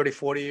last 30,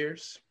 40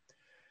 years.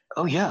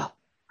 Oh, yeah.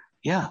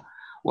 Yeah.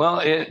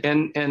 Well,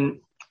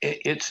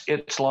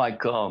 it's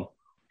like I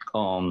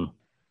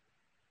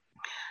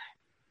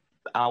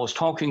was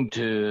talking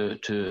to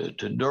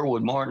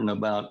Durwood Martin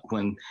about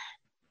when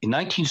in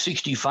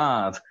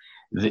 1965,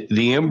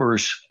 the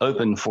Embers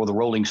opened for the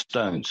Rolling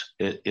Stones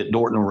at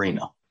Dorton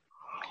Arena.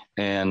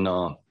 And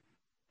of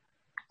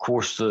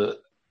course,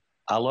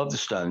 I love the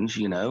Stones,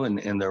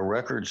 and their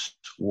records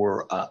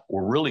were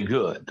really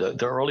good.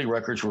 Their early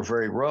records were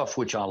very rough,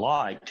 which I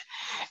liked,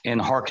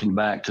 and harkened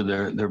back to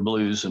their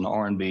blues and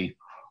R&B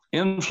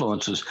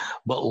influences.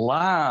 But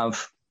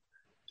live,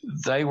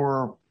 they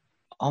were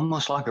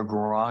almost like a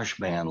garage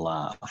band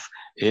live.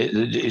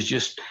 It's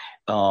just,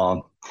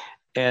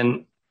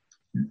 and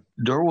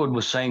Durwood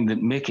was saying that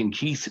Mick and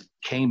Keith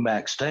came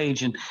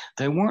backstage and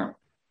they weren't,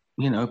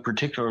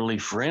 particularly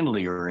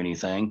friendly or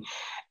anything.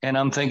 And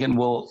I'm thinking,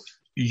 well,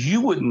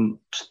 you wouldn't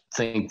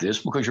think this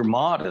because you're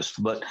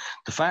modest, but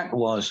the fact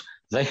was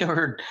they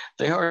heard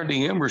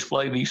the Embers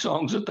play these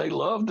songs that they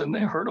loved, and they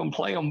heard them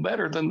play them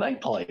better than they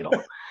played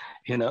them.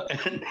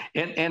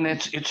 And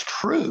it's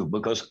true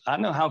because I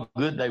know how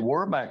good they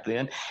were back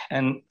then.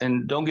 And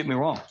don't get me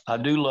wrong, I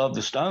do love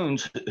the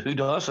Stones. Who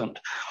doesn't?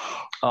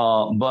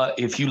 But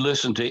if you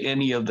listen to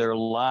any of their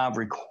live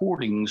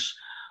recordings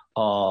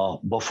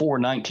before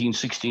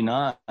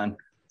 1969,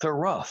 they're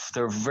rough.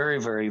 They're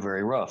very, very,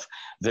 very rough.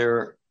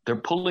 They're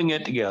pulling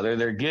it together.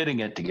 They're getting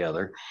it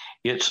together.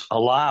 It's a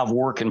live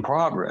work in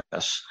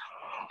progress.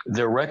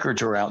 Their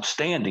records are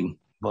outstanding,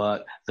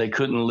 but they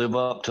couldn't live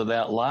up to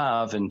that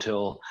live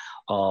until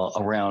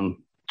around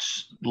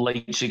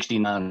late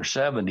 69 or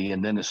 70,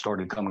 and then it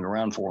started coming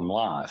around for them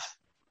live.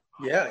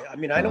 Yeah, I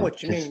mean, I know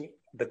what you mean.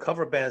 The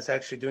cover band's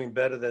actually doing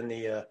better than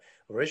the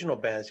original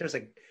bands.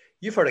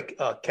 You've heard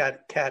of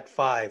Cat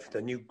 5,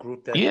 the new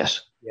group that.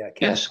 Yes. Yeah,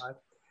 Cat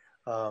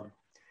 5.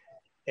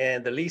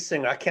 And the lead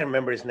singer, I can't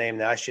remember his name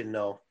now. I should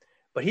know,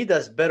 but he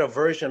does better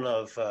version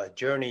of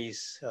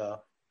Journey's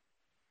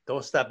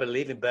 "Don't Stop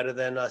Believing" better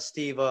than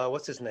Steve.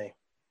 What's his name?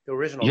 The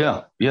original.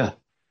 Yeah.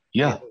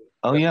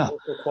 Oh yeah.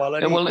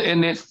 Quality. And well,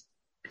 and it's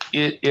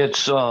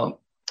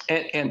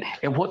and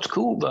what's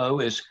cool though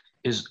is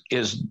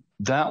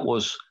that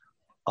was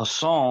a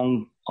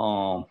song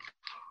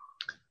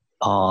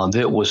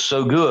that was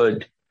so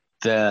good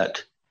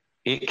that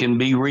it can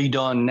be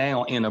redone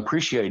now and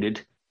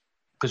appreciated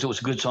because it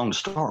was a good song to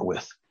start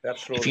with.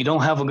 Absolutely. If you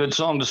don't have a good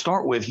song to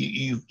start with,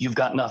 you've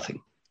got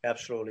nothing.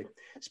 Absolutely.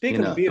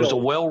 Speaking of Beatles, it was a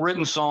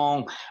well-written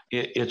song.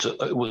 It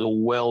was a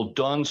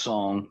well-done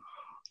song,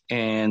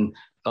 and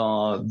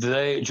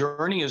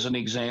Journey is an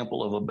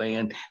example of a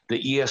band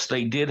that, yes,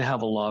 they did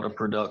have a lot of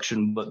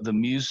production, but the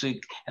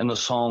music and the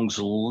songs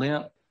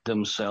lent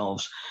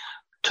themselves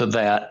to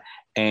that,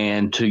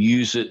 and to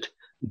use it,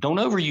 don't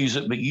overuse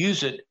it, but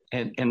use it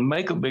and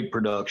make a big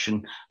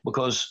production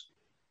because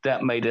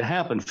that made it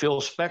happen.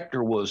 Phil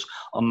Spector was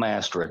a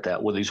master at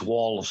that with his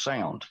wall of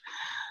sound,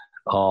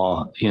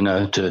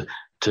 to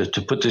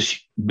put this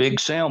big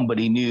sound, but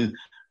he knew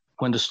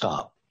when to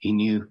stop. He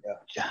knew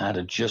how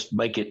to just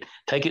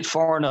take it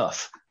far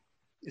enough.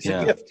 It's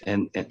a gift.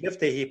 And a gift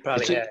that he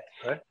probably had,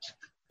 right?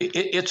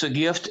 It's a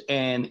gift,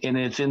 and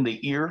it's in the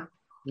ear,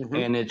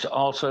 and it's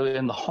also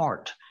in the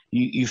heart.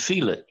 You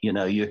feel it,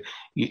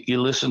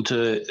 you listen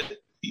to it,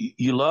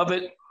 you love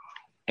it,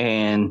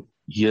 and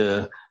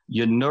you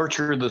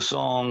nurture the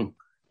song.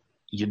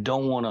 You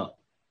don't want to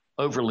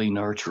overly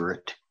nurture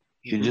it.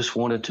 You just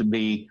want it to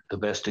be the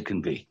best it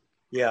can be.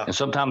 Yeah. And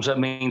sometimes that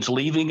means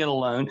leaving it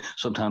alone.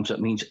 Sometimes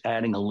that means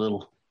adding a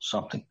little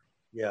something.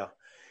 Yeah.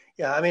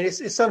 Yeah. I mean,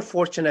 it's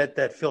unfortunate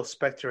that Phil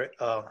Spector,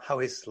 how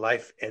his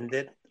life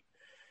ended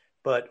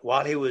But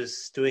while he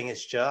was doing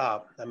his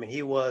job, I mean,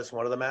 he was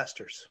one of the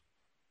masters.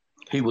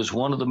 He was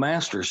one of the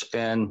masters.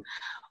 And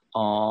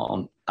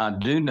I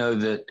do know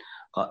that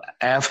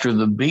after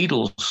the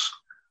Beatles,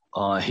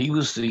 he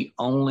was the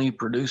only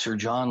producer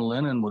John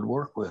Lennon would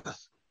work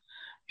with.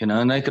 You know,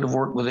 and they could have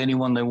worked with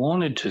anyone they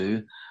wanted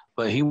to,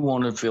 but he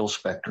wanted Phil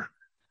Spector,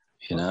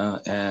 you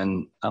know.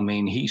 And I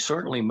mean, he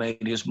certainly made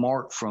his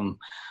mark from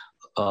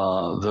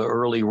the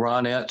early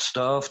Ronette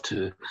stuff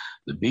to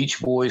the Beach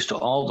Boys to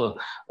all the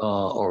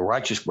or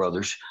Righteous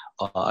Brothers.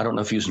 I don't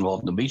know if he was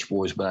involved in the Beach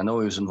Boys, but I know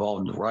he was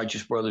involved in the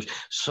Righteous Brothers.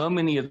 So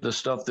many of the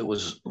stuff that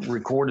was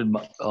recorded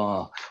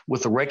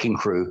with the Wrecking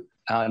Crew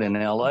out in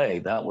L.A.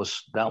 That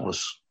was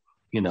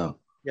you know.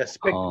 Yeah,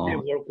 Spector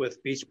did work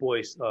with Beach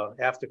Boys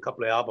after a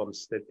couple of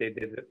albums that they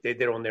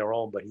did on their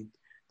own, but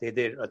they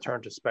did a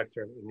turn to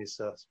Spector in his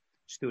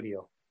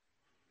studio.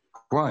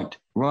 Right.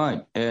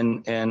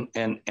 And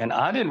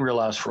I didn't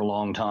realize for a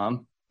long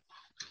time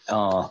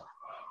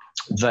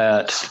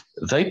that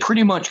they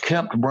pretty much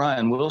kept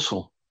Brian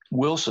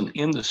Wilson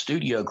in the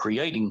studio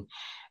creating,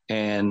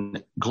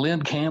 and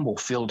Glenn Campbell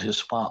filled his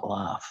spot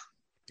live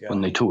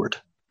when they toured.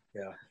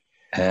 Yeah.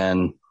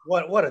 And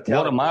what a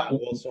talent Brian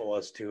Wilson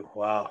was too.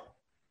 Wow.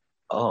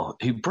 Oh,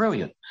 he's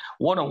brilliant.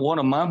 One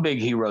of my big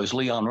heroes,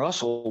 Leon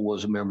Russell,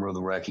 was a member of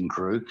the Wrecking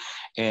Crew,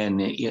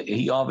 and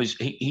he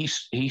obviously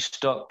he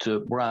stuck to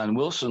Brian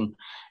Wilson,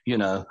 you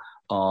know,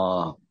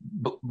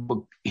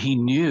 but he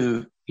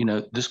knew, you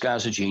know, this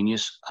guy's a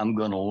genius. I'm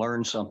going to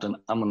learn something.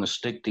 I'm going to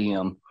stick to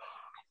him,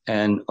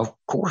 and of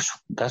course,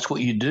 that's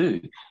what you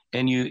do.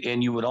 And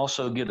you would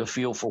also get a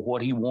feel for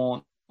what he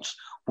wants,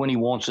 when he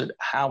wants it,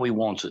 how he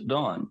wants it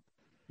done.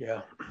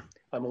 Yeah,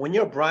 I mean, when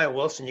you're Brian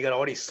Wilson, you got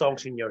all these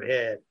songs in your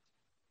head.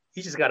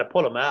 You just got to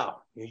pull them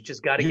out. You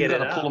just got to get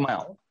it out. Pull them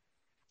out.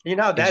 You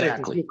know how that is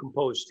when you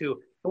compose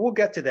too. And we'll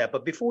get to that.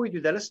 But before we do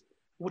that,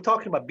 we're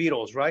talking about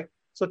Beatles, right?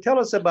 So tell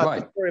us about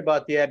the story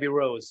about the Abbey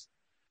Rose.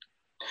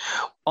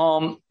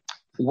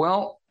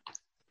 Well,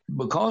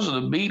 because of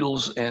the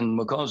Beatles and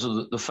because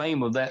of the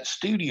fame of that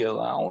studio,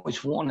 I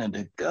always wanted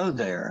to go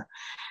there.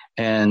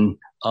 And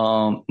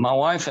my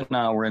wife and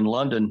I were in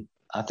London,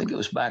 I think it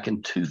was back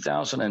in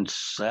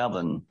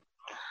 2007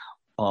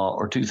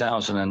 or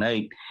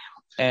 2008.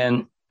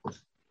 And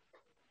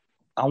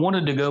I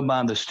wanted to go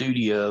by the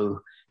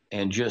studio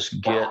and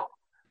just get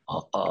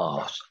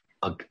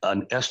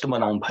an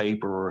estimate on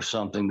paper or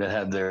something that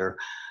had their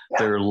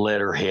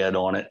letterhead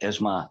on it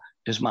as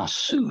my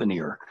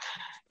souvenir.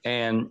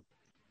 And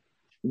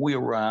we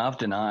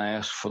arrived, and I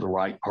asked for the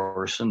right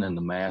person in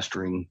the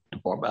mastering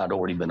department. I'd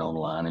already been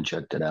online and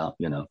checked it out,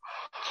 you know.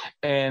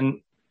 And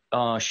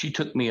she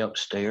took me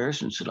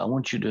upstairs and said, "I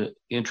want you to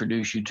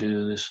introduce you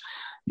to this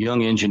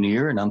young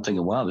engineer." And I'm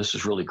thinking, wow, this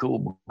is really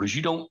cool, because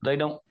they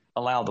don't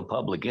allow the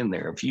public in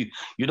there. If you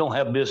don't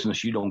have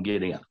business, you don't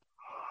get in.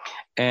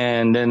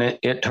 And then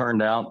it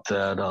turned out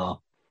that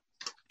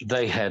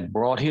they had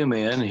brought him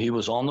in. He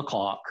was on the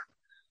clock,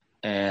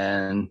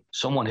 and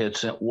someone had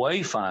sent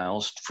WAV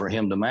files for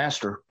him to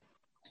master,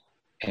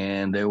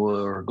 and there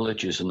were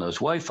glitches in those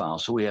WAV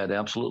files. So we had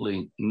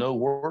absolutely no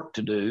work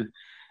to do,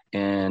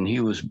 and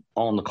he was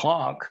on the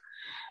clock.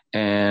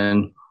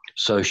 And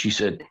so she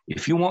said,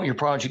 "If you want your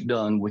project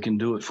done, we can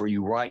do it for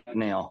you right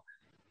now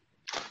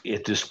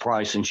at this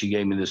price." And she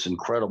gave me this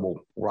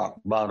incredible rock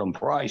bottom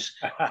price.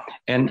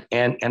 and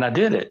I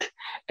did it.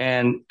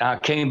 And I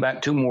came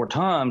back 2 more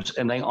times,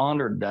 and they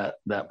honored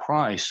that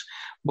price,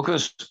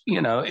 because,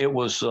 you know, it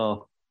was,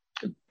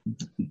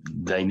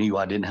 they knew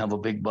I didn't have a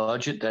big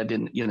budget. I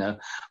didn't, you know,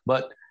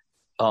 but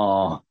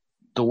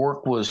the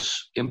work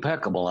was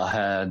impeccable. I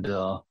had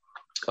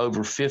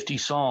over 50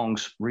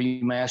 songs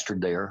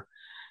remastered there.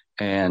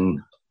 And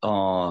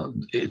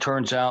it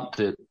turns out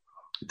that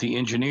the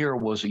engineer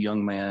was a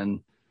young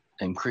man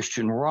named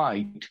Christian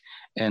Wright.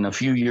 And a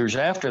few years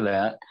after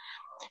that,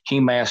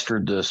 he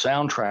mastered the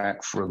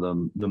soundtrack for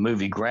the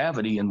movie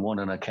Gravity and won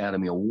an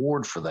Academy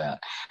Award for that.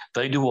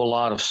 They do a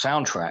lot of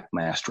soundtrack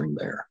mastering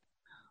there.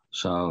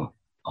 So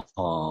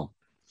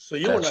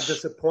you were not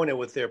disappointed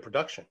with their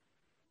production?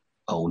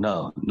 Oh,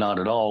 no, not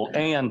at all.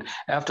 And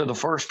after the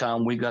first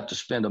time, we got to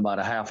spend about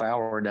a half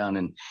hour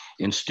down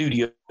in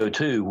Studio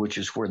 2, which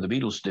is where the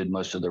Beatles did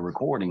most of their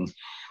recording.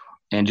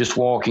 And just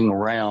walking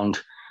around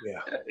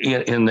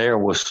in there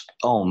was,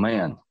 oh,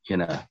 man, you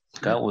know,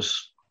 that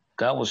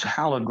was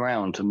hallowed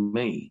ground to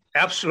me.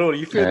 Absolutely.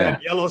 You feel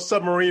that Yellow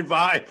Submarine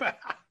vibe.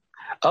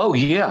 Oh,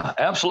 yeah,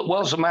 absolutely.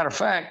 Well, as a matter of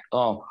fact,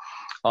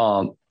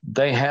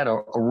 they had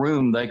a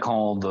room they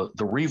called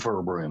the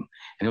reverb room,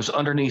 and it was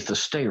underneath the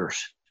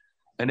stairs.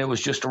 And it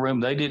was just a room.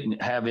 They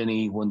didn't have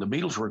any, when the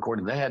Beatles were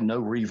recording, they had no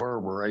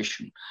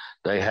reverberation.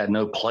 They had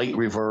no plate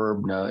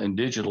reverb, and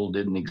digital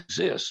didn't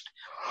exist.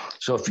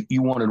 So if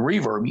you wanted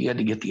reverb, you had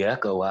to get the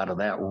echo out of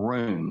that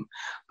room.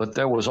 But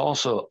there was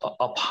also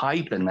a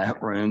pipe in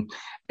that room,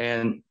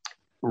 and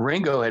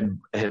Ringo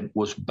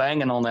was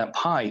banging on that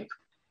pipe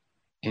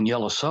in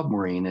Yellow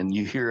Submarine, and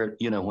you hear it,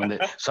 when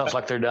it sounds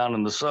like they're down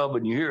in the sub,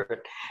 and you hear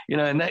it,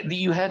 and that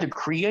you had to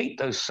create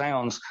those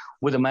sounds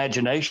with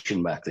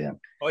imagination back then.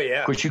 Oh yeah.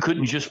 Of course, you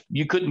couldn't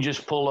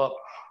just pull up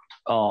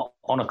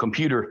on a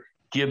computer,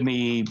 give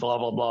me blah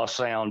blah blah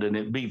sound, and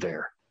it'd be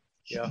there.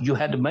 Yeah. You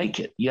had to make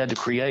it. You had to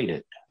create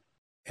it.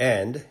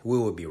 And we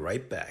will be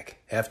right back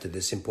after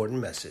this important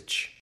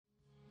message.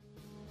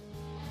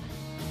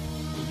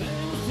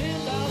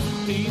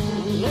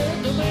 People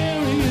at the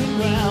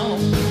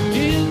merry-go-round,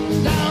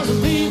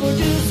 10,000 people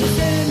just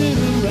standing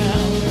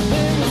around.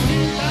 There was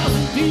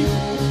 10,000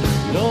 people,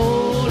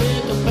 Lord,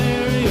 at the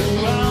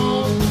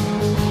merry-go-round.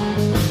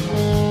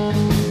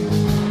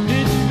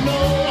 Didn't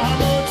know how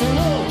much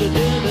love to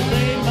do to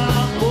lay my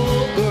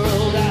poor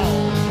girl down.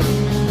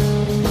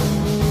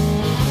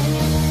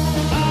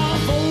 I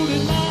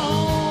folded my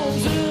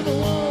arms in a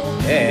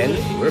warm. And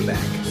we're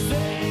back.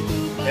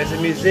 As a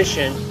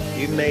musician,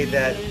 you made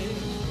that.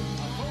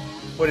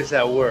 What is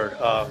that word?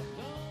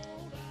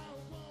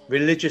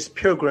 Religious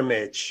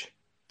pilgrimage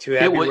to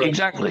Abbey Road.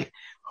 Exactly.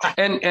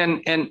 And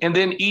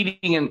then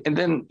eating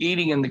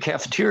in the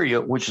cafeteria,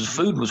 which is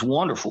food was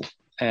wonderful.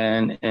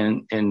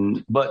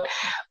 But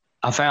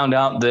I found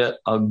out that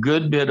a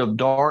good bit of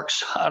Dark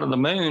Side of the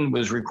Moon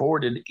was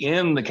recorded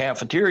in the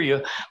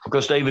cafeteria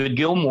because David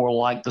Gilmour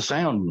liked the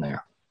sound in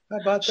there. How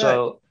about that?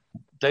 So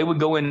they would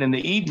go in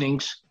the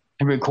evenings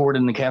and record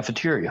in the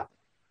cafeteria.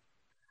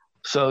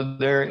 So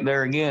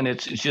there again,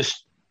 it's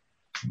just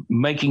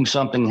making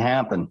something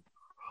happen.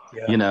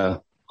 Yeah.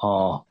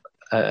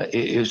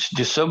 It's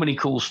just so many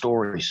cool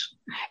stories,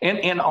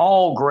 and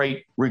all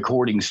great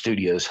recording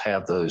studios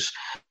have those.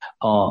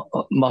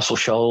 Muscle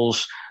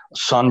Shoals,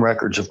 Sun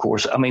Records, of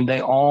course. I mean,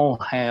 they all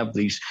have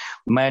these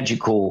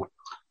magical.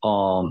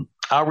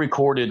 I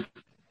recorded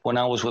when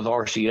I was with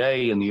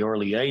RCA in the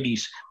early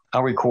 '80s. I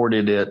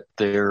recorded at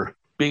their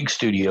big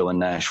studio in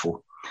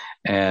Nashville,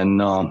 and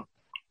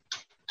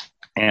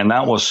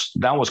that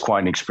was quite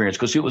an experience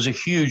because it was a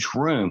huge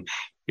room.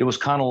 It was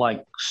kind of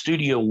like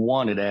Studio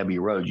One at Abbey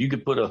Road. You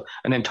could put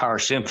an entire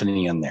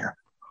symphony in there.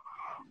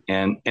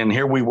 And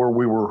here we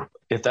were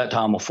at that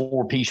time a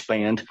 4-piece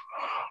band,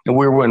 and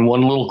we were in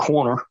one little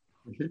corner,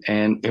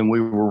 and we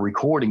were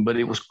recording, but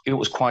it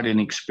was quite an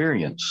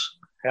experience.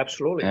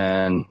 Absolutely.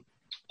 And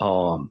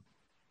so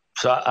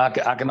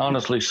I can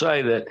honestly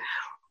say that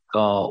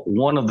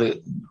some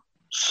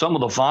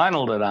of the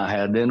vinyl that I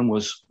had then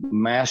was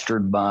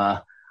mastered by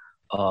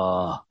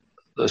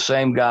the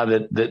same guy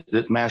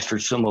that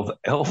mastered some of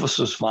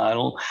Elvis's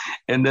vinyl,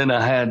 and then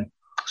I had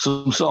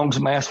some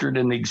songs mastered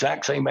in the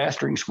exact same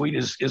mastering suite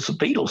as the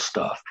Beatles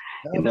stuff,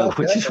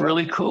 which is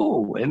really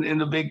cool. And in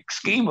the big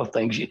scheme of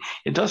things,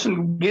 it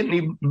doesn't get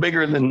any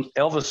bigger than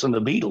Elvis and the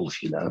Beatles,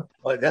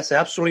 Well, that's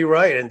absolutely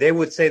right, and they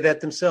would say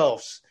that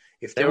themselves.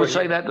 If they would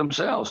say that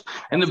themselves.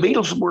 And the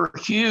Beatles were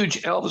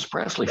huge Elvis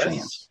Presley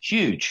fans,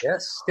 huge.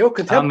 Yes, they were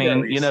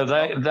contemporaries. I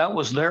mean, that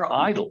was their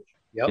idol.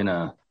 Yep.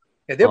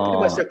 Yeah, they're pretty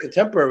much their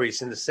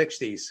contemporaries in the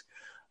 60s.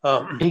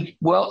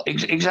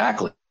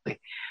 Exactly.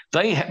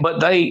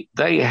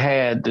 They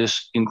had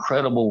this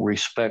incredible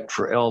respect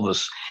for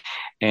Elvis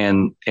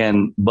and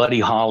Buddy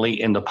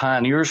Holly and the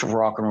pioneers of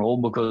rock and roll,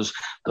 because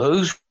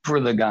those were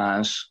the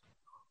guys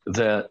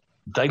that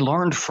they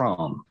learned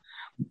from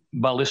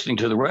by listening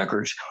to the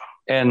records.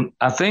 And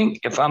I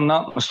think, if I'm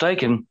not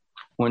mistaken,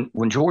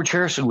 when George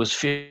Harrison was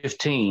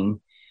 15,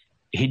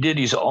 he did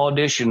his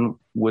audition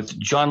with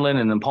John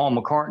Lennon and Paul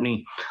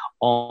McCartney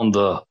on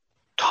the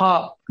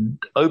top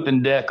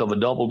open deck of a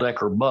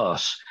double-decker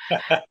bus.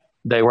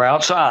 They were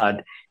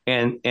outside,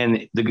 and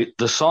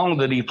the song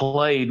that he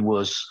played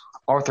was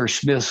Arthur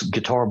Smith's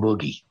Guitar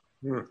Boogie.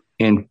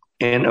 And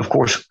of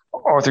course,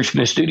 Arthur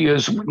Smith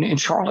Studios in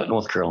Charlotte,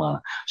 North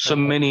Carolina. So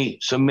many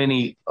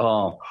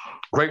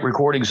great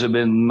recordings have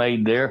been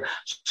made there.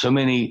 So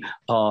many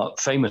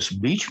famous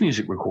beach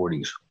music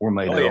recordings were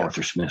made at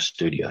Arthur Smith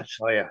Studios.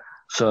 Oh yeah.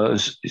 So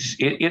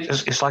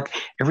it's like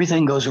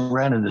everything goes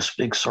around in this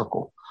big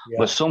circle,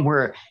 but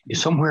somewhere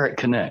it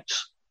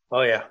connects.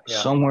 Oh yeah.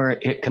 Somewhere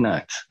it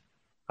connects.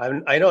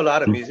 I know a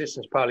lot of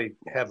musicians probably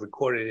have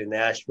recorded in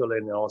Nashville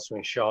and also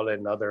in Charlotte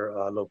and other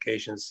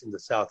locations in the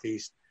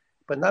Southeast,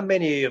 but not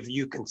many of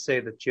you can say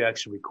that you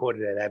actually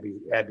recorded at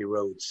Abbey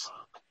Roads.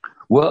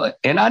 Well,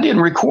 and I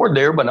didn't record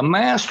there, but I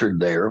mastered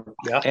there,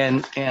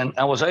 and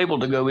I was able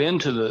to go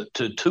into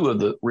two of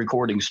the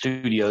recording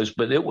studios.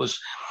 But it was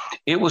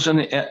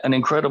an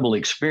incredible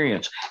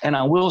experience. And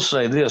I will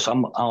say this: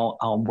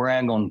 I'll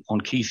brag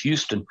on Keith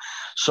Houston.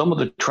 Some of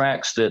the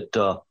tracks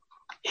that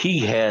he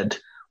had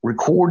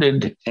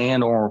recorded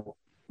and or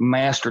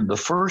mastered the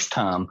first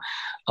time,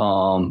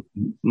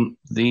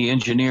 the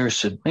engineer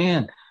said,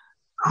 "Man,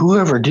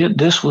 whoever did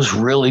this was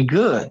really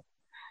good."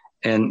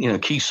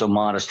 And, Keith's so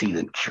modest, he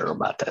didn't care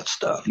about that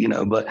stuff,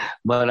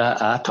 but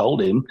I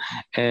told him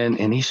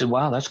and he said,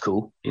 wow, that's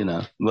cool,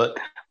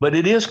 but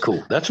it is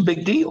cool. That's a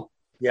big deal.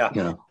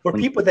 Yeah. For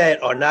people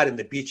that are not in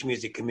the beach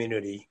music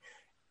community,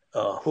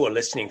 who are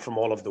listening from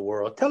all over the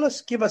world, tell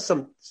us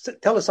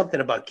something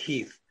about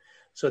Keith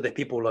so that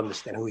people will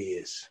understand who he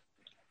is.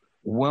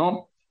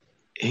 Well,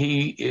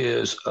 he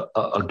is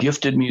a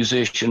gifted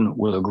musician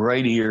with a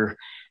great ear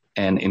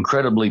and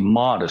incredibly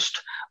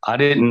modest. I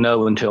didn't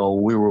know until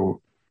we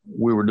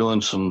were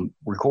doing some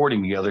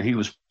recording together. He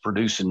was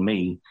producing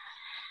me.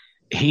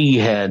 He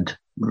had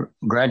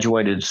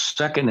graduated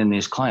second in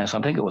his class.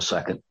 I think it was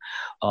second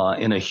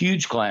in a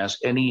huge class,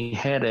 and he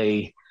had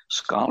a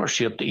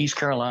scholarship to East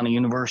Carolina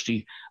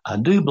University, I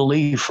do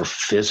believe, for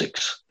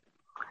physics.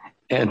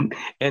 And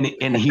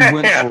he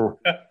went for,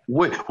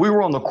 we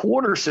were on the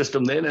quarter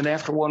system then, and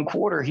after one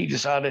quarter, he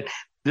decided,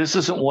 this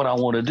isn't what I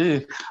want to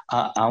do.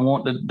 I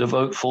want to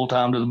devote full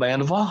time to the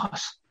Band of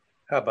Oz.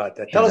 How about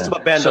that? Tell us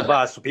about Band of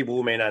Oz for people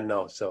who may not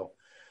know.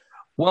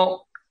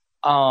 Well,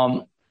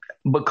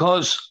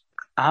 because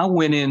I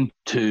went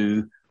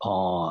into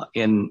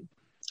in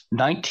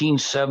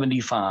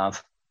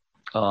 1975,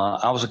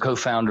 I was a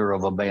co-founder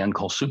of a band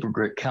called Super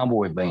Grit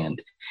Cowboy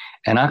Band,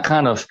 and I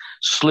kind of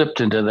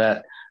slipped into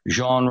that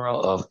genre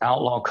of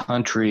outlaw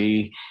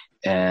country,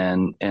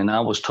 and I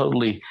was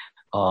totally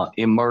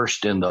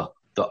immersed in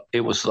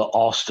it was the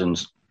Austin,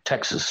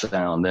 Texas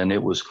sound, and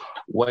it was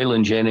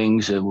Waylon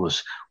Jennings, it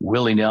was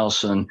Willie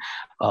Nelson,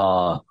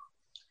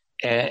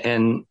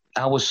 and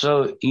I was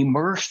so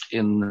immersed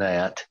in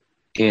that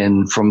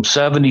from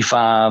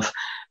 75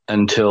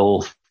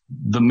 until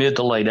the mid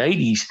to late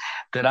 80s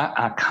that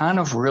I kind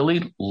of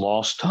really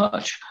lost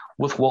touch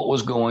with what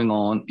was going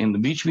on in the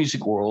beach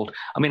music world.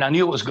 I mean, I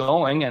knew it was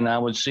going, and I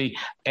would see,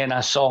 and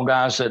I saw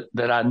guys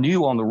that I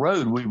knew on the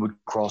road, we would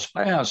cross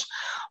paths,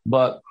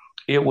 but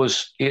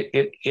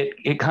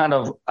it kind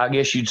of, I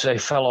guess you'd say,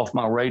 fell off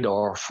my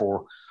radar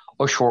for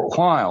a short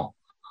while.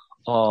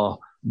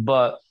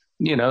 But,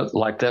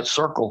 like that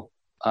circle,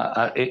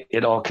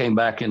 it all came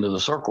back into the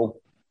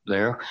circle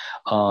there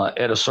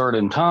at a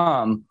certain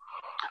time.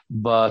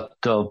 But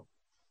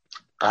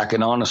I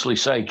can honestly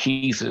say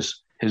Keith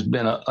has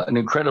been an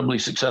incredibly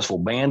successful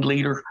band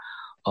leader,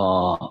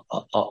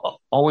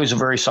 always a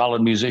very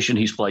solid musician.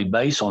 He's played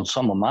bass on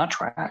some of my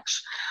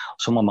tracks,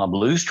 some of my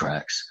blues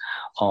tracks.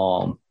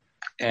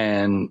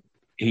 And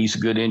he's a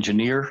good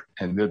engineer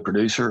and a good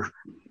producer.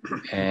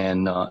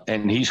 And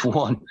he's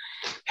won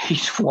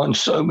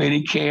so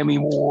many CAMI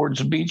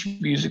awards, Beach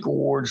Music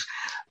Awards.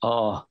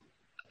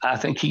 I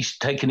think he's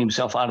taken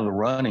himself out of the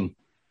running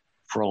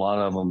for a lot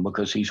of them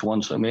because he's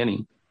won so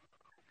many.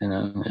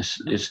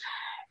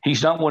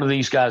 He's not one of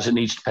these guys that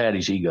needs to pat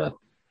his ego.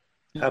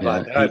 How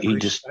about that?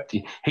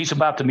 He's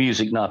about the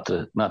music, not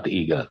the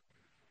ego.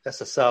 That's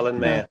a solid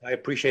man. I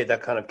appreciate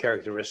that kind of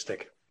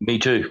characteristic. Me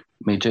too.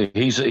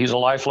 He's a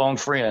lifelong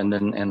friend,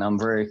 and I'm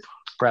very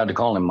proud to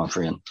call him my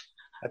friend.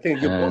 I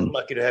think you're both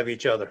lucky to have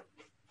each other.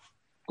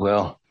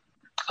 Well,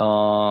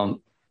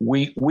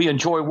 we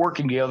enjoy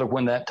working together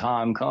when that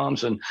time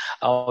comes, and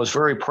I was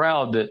very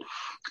proud that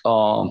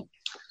a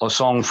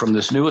song from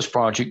this newest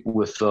project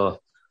with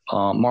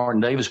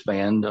Martin Davis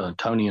Band,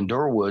 Tony and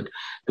Durwood,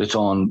 that's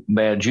on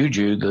Bad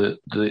Juju,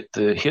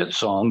 the hit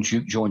song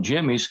Juke Joint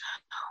Jimmy's,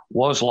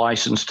 was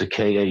licensed to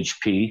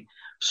KHP,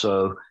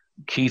 so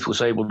Keith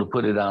was able to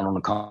put it out on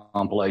a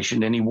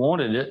compilation, and he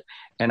wanted it,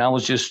 and I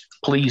was just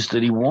pleased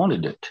that he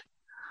wanted it.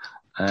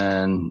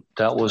 And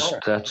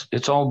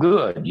it's all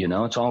good,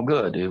 it's all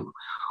good.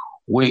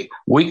 We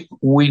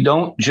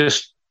don't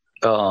just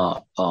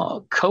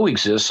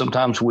coexist.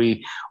 Sometimes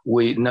we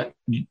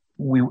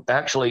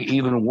actually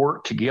even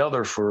work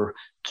together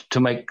to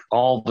make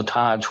all the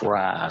tides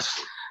rise,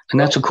 and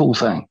that's a cool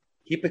thing.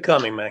 Keep it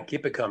coming, man.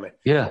 Keep it coming.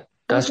 Yeah,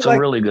 that's a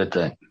really good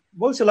thing.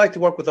 What was it like to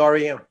work with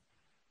REM?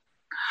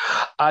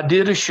 I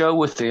did a show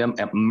with them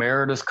at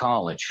Meredith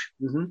College,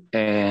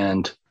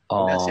 and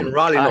that's in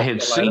Raleigh,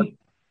 North Carolina.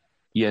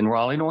 In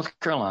Raleigh, North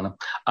Carolina.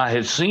 I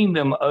had seen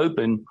them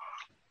open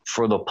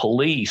for the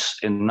Police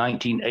in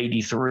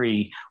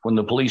 1983 when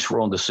the Police were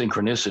on the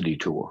Synchronicity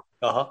tour.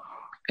 Uh-huh.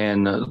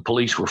 And the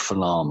Police were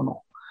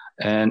phenomenal.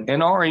 And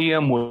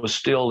REM was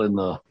still in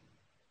the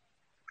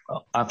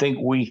I think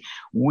we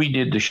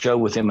did the show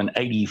with them in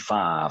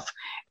 85.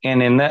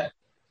 And in that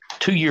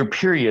 2-year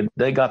period,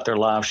 they got their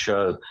live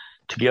show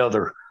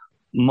together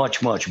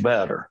much, much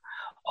better.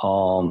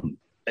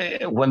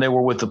 When they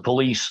were with the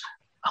Police,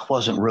 I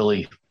wasn't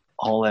really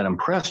all that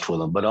impressed with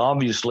them, but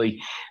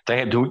obviously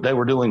they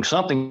were doing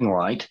something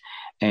right.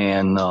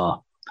 And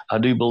I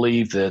do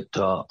believe that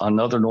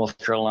another North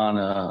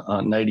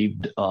Carolina native,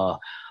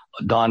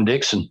 Don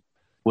Dixon,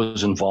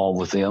 was involved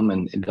with them,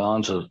 and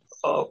Don's a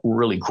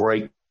really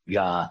great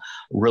guy,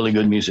 really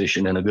good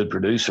musician, and a good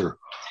producer.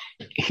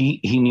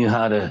 He knew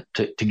how to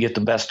get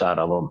the best out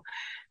of them,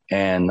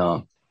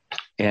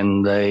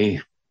 and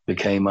they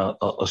became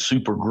a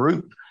super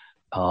group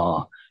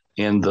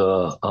in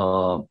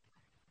the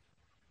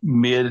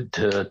mid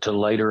to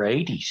later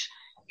 80s,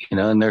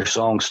 and their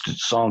songs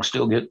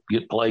still get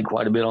played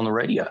quite a bit on the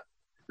radio.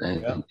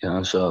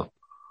 And, so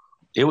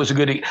it was a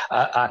good,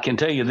 I can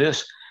tell you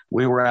this,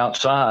 we were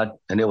outside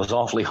and it was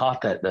awfully hot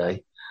that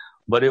day,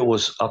 but it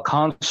was a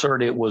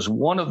concert. It was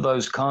one of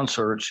those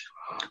concerts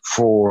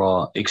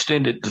for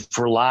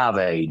Live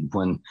Aid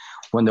when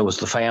there was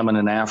the famine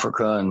in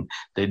Africa, and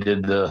they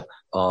did the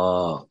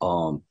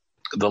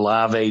the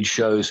Live Aid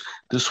shows.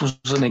 This was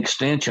an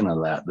extension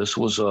of that. This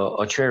was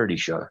a charity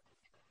show.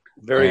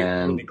 Very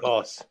good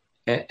cause.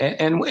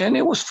 And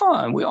it was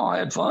fun. We all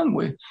had fun.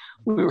 We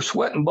were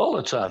sweating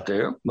bullets out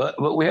there,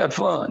 but we had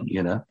fun,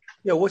 you know.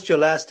 Yeah, what's your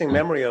lasting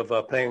memory of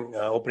playing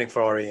opening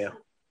for REM?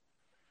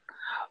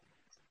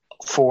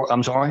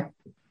 I'm sorry?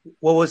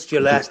 What was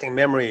your lasting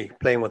memory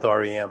playing with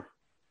REM?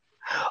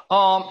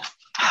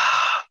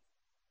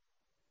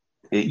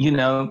 You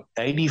know,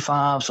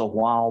 85's a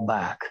while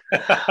back.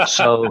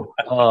 So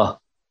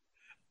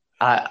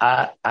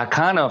I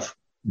kind of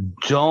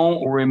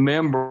don't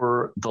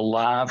remember the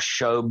live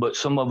show, but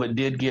some of it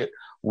did get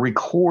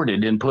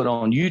recorded and put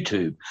on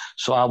YouTube.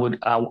 So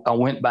I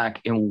went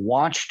back and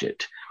watched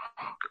it.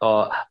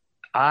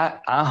 I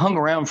hung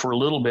around for a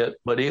little bit,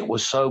 but it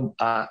was so,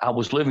 I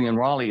was living in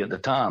Raleigh at the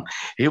time.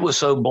 It was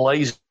so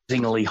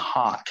blazingly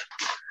hot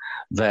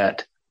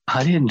that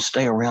I didn't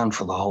stay around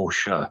for the whole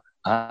show.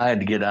 I had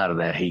to get out of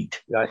that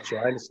heat. Gotcha.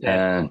 I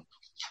understand.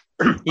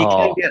 And you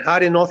can get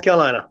hot in North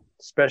Carolina,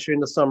 especially in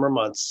the summer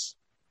months.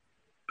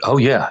 Oh,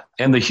 yeah.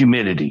 And the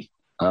humidity.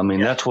 I mean,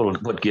 that's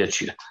what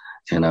gets you,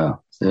 you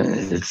know.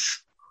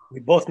 We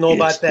both know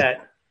about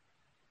that.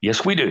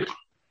 Yes, we do.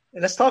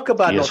 Let's talk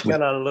about North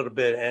Carolina a little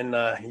bit and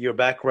your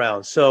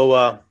background.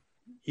 So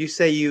you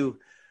say you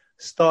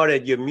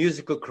started your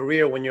musical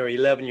career when you were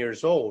 11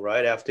 years old,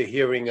 right? After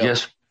hearing and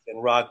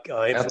rock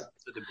influence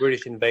of the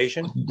British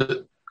invasion.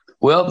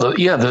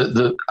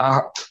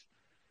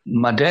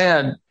 My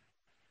dad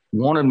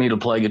wanted me to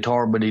play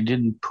guitar, but he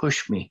didn't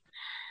push me.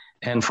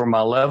 And for my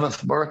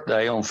 11th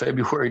birthday on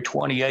February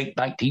 28,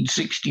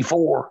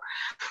 1964,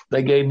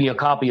 they gave me a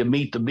copy of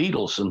Meet the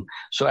Beatles. And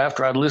so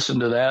after I'd listened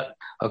to that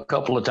a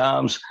couple of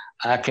times,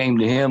 I came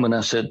to him and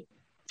I said,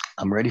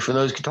 I'm ready for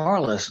those guitar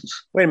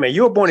lessons. Wait a minute.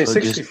 You were born in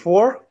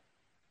 64?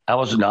 I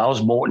was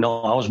born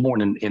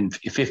in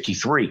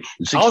 53.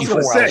 In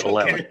 64, I was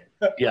 11.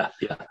 Yeah.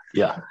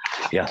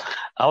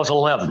 I was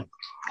 11.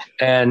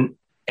 And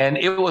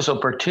it was a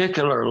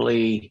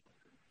particularly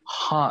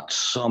hot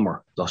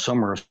summer, the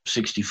summer of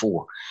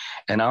 64.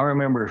 And I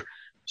remember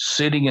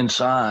sitting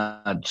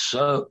inside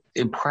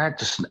and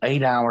practicing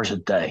 8 hours a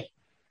day,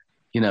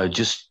 you know,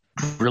 just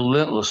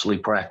relentlessly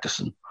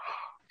practicing.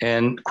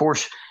 And of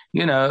course,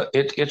 you know,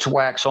 it's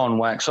wax on,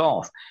 wax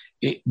off.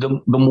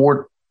 The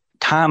more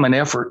time and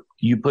effort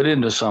you put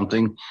into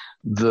something,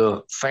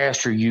 the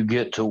faster you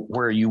get to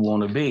where you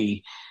want to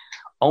be,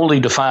 only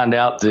to find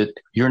out that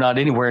you're not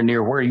anywhere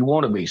near where you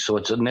want to be. So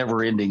it's a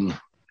never ending,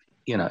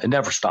 you know, it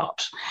never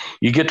stops.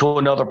 You get to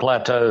another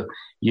plateau,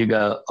 you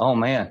go, oh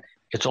man,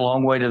 it's a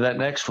long way to that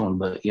next one.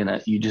 But, you know,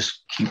 you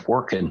just keep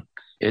working.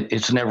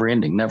 It's never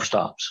ending, never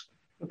stops.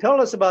 Well, tell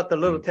us about the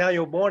little town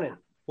you were born in.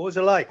 What was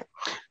it like?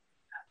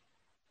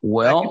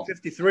 Well, back in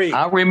 53.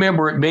 I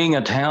remember it being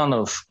a town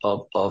of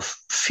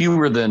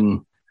fewer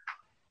than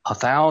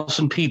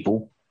 1,000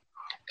 people.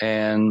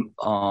 And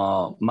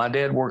my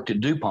dad worked at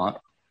DuPont,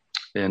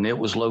 and it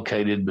was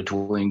located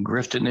between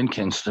Grifton and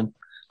Kinston.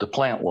 The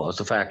plant was,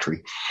 the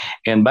factory.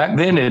 And back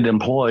then it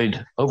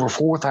employed over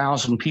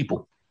 4,000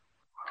 people.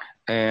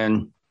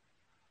 And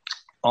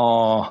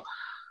a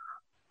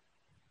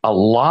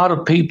lot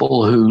of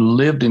people who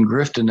lived in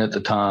Grifton at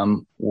the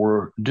time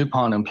were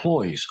DuPont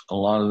employees. A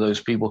lot of those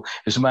people,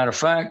 as a matter of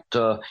fact,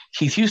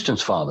 Keith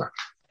Houston's father,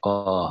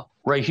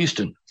 Ray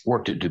Houston,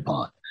 worked at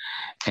DuPont.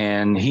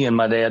 And he and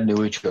my dad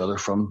knew each other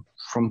from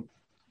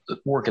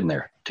working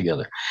there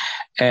together.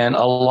 And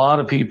a lot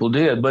of people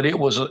did, but it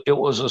was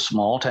a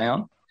small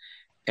town,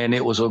 and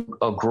it was a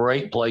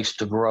great place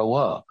to grow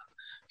up.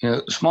 You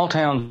know, small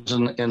towns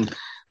in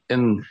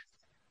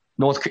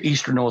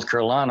eastern North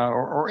Carolina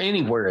or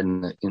anywhere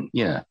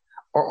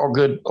are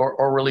good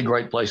or really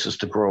great places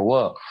to grow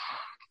up.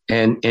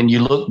 And you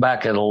look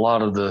back at a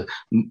lot of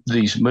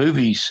these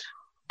movies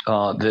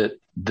that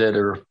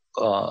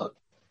are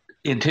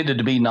intended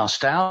to be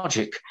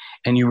nostalgic,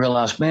 and you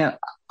realize, man,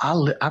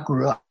 I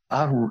grew up.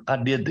 I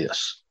did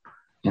this.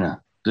 You know,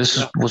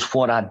 was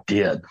what I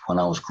did when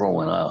I was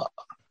growing up.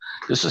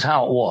 This is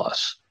how it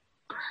was.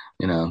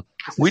 You know,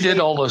 we did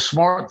all those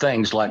smart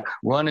things like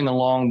running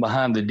along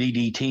behind the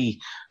DDT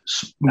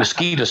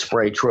mosquito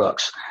spray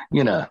trucks.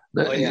 You know,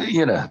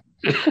 you know.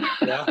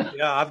 yeah,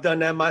 I've done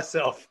that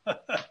myself.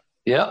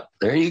 Yeah,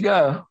 there you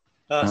go.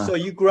 So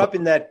you grew up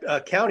in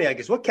that county, I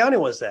guess. What county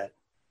was that?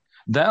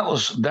 That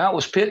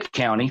was Pitt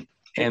County.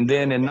 And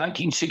then in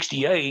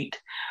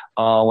 1968,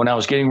 when I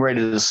was getting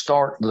ready to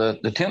start the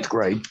 10th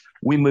grade,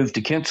 we moved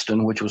to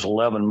Kinston, which was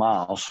 11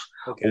 miles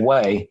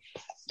away.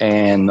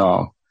 And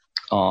I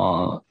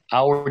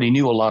already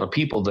knew a lot of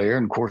people there.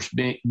 And of course,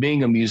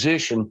 being a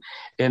musician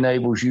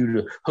enables you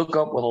to hook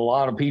up with a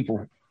lot of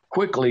people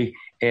quickly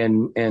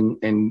and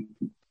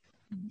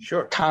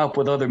tie up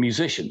with other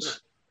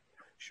musicians.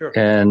 Sure.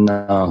 And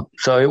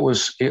so it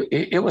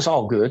was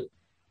all good.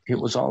 It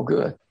was all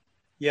good.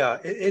 Yeah,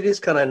 it is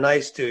kind of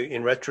nice to,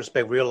 in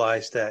retrospect,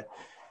 realize that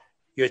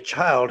your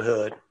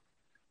childhood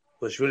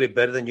was really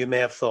better than you may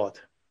have thought.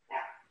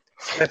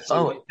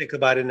 Especially when you think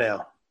about it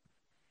now.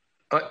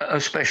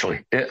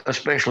 Especially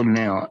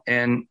now.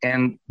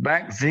 And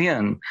back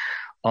then,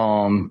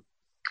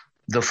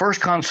 The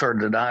first concert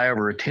that I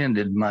ever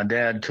attended, my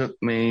dad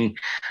took me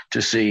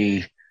to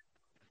see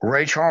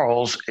Ray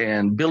Charles,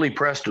 and Billy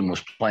Preston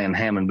was playing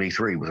Hammond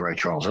B3 with Ray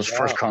Charles. That's the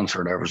first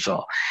concert I ever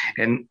saw.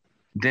 And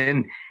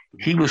then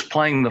he was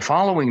playing the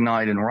following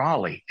night in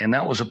Raleigh, and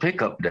that was a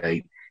pickup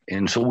date.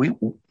 And so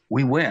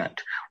we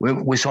went.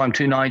 We saw him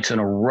 2 nights in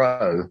a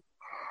row.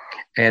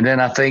 And then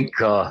I think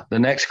the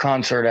next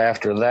concert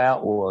after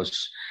that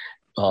was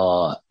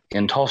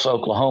in Tulsa,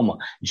 Oklahoma,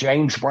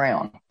 James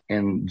Brown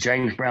and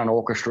James Brown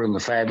Orchestra and the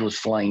Fabulous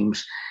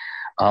Flames.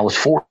 I was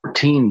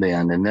 14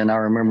 then. And then I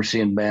remember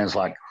seeing bands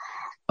like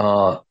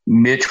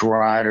Mitch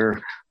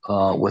Ryder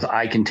with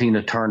Ike and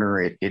Tina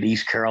Turner at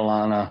East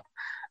Carolina.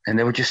 And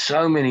there were just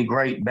so many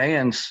great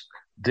bands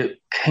that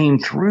came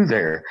through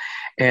there.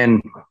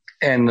 And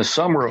the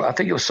summer of, I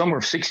think it was summer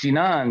of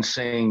 69,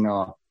 seeing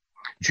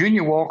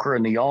Junior Walker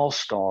and the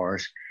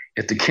All-Stars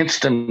at the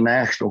Kinston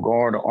National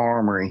Guard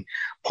Armory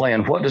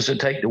playing What Does It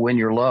Take to Win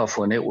Your Love,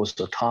 when it was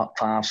the top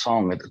 5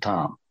 song at the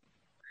time.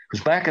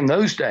 Because back in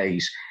those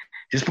days,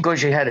 just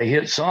because you had a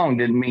hit song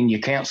didn't mean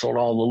you canceled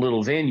all the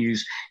little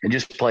venues and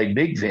just played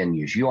big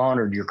venues. You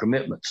honored your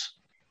commitments.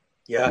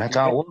 Yeah. And that's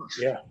how it was.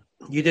 Yeah.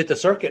 You did the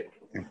circuit.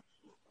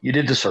 You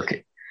did the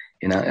circuit.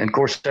 And of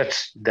course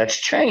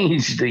that's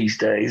changed these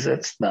days.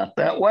 That's not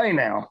that way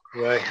now.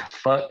 Right.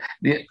 But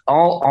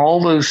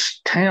all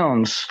those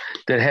towns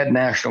that had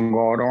National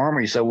Guard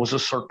armories, there was a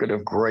circuit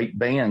of great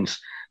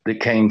bands that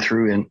came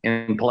through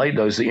and played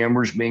those. The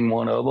Embers being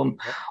one of them,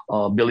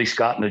 Billy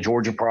Scott and the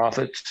Georgia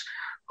Prophets.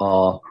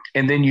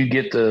 And then you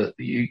get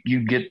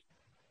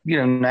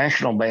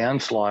national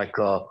bands like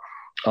the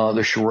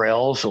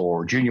Shirelles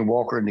or Junior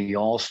Walker and the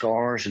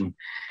All-Stars, and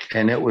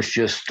it was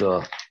just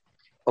a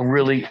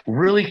really,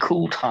 really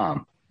cool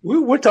time.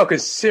 We're talking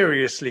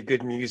seriously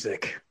good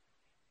music.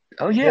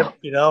 Oh yeah,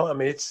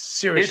 it's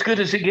serious. As good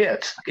as it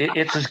gets.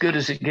 It's as good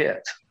as it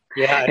gets.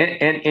 Yeah,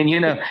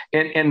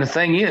 and the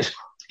thing is,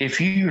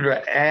 if you were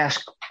to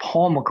ask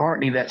Paul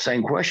McCartney that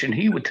same question,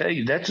 he would tell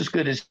you that's as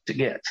good as it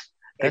gets.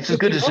 That's as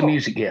good as the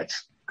music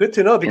gets. Good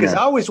to know, because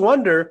I always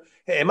wonder,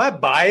 am I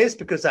biased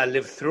because I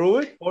lived through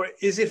it, or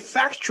is it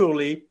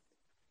factually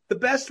the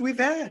best we've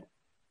had?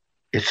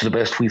 It's the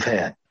best we've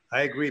had.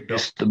 I agree, Bill.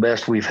 It's the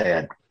best we've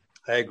had.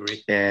 I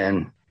agree.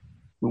 And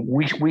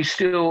we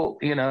still,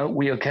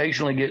 we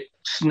occasionally get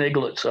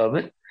snigglets of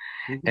it.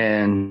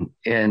 Mm-hmm.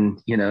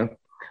 And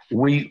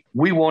we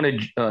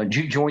wanted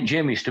Juke Joint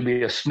Jimmy's to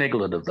be a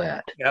sniglet of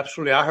that.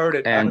 Absolutely. I heard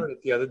it. I heard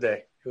it the other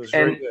day. It was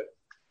very good.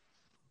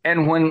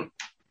 And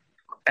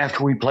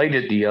after we played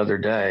it the other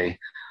day,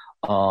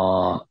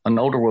 an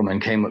older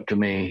woman came up to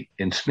me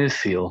in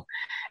Smithfield,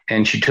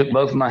 and she took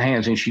both of my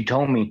hands and she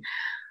told me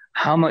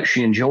how much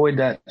she enjoyed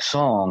that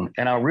song.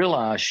 And I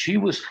realized she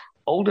was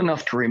old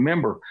enough to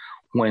remember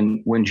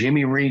when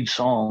Jimmy Reed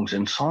songs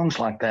and songs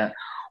like that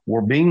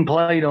were being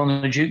played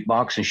on the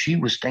jukebox, and she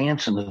was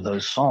dancing to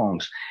those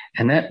songs.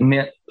 And that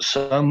meant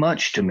so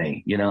much to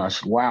me. I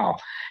said, wow,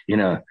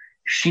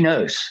 she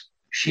knows.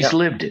 She's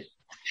lived it.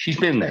 She's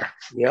been there.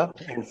 Yeah.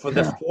 And for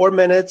the 4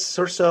 minutes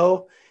or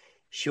so,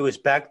 she was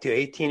back to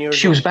 18 years old.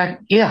 She was back.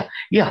 Yeah.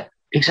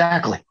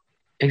 Exactly.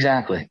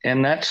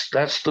 And that's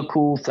the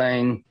cool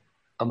thing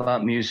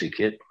about music.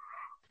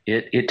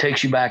 It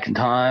takes you back in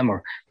time,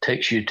 or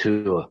takes you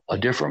to a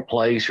different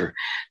place, or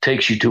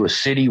takes you to a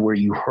city where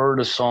you heard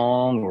a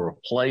song, or a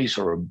place,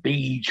 or a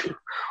beach, or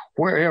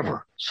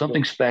wherever.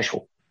 Something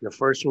special. Your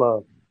first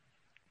love.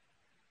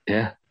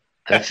 Yeah.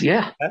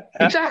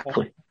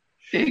 Exactly.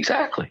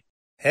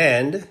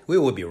 And we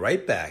will be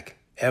right back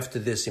after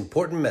this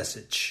important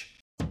message.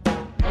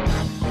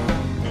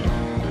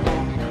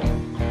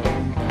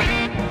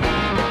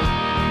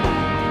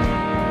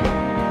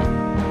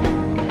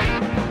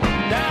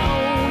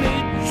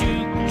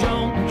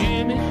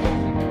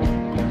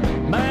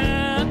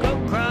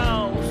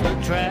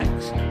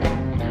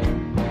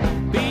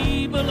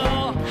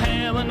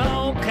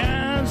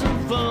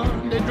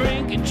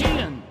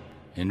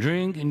 And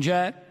drinking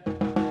Jack,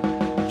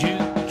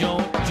 Juke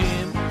Joint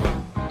Jim.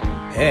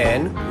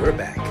 And we're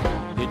back.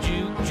 The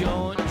Juke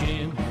Joint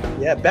Jim.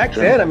 Yeah, back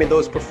then,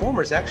 those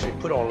performers actually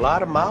put on a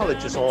lot of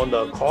mileages on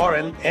the car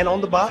and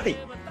on the body.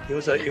 It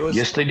was.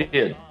 Yes, they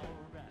did.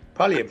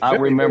 Probably. I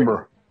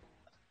remember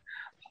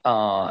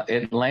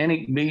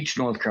Atlantic Beach,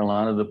 North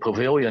Carolina. The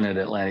Pavilion at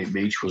Atlantic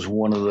Beach was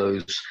one of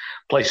those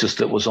places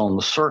that was on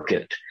the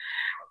circuit.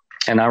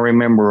 And I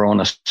remember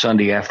on a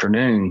Sunday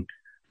afternoon,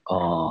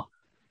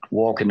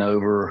 walking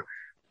over,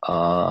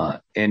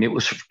 and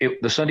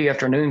the Sunday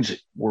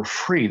afternoons were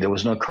free. There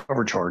was no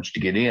cover charge to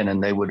get in,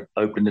 and they would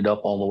open it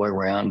up all the way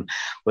around,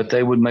 but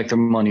they would make their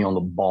money on the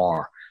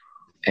bar.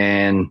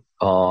 And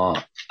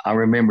I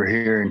remember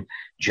hearing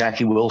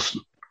Jackie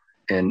Wilson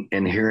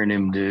and hearing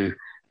him do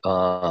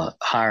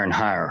Higher and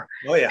Higher.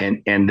 Oh yeah.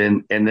 And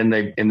then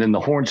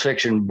the horn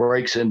section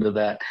breaks into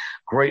that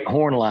great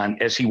horn line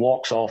as he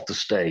walks off the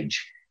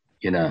stage.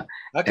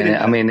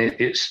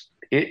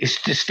 It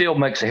just still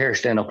makes the hair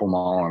stand up on my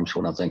arms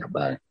when I think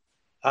about it.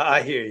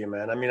 I hear you,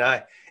 man.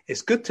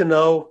 It's good to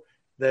know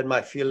that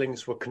my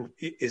feelings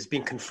is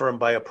being confirmed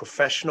by a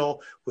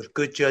professional with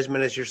good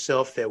judgment as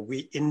yourself, that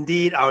we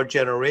indeed, our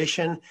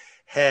generation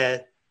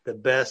had the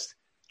best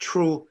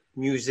true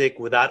music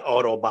without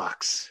auto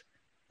box,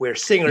 where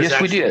singers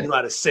actually knew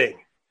how to sing.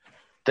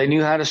 They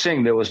knew how to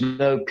sing. There was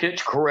no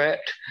pitch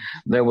correct.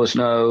 There was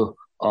no,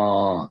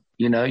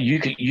 you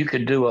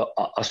could do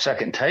a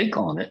second take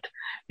on it.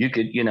 You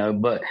could,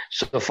 but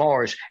so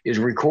far as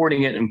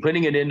recording it and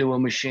putting it into a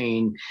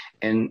machine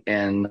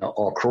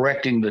or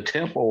correcting the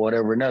tempo or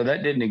whatever, no,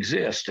 that didn't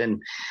exist.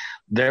 And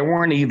there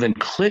weren't even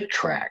click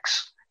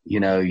tracks.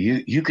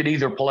 You could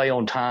either play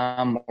on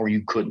time or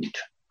you couldn't.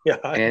 Yeah.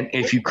 And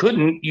if you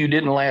couldn't, you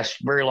didn't last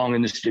very long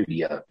in the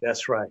studio.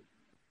 That's right.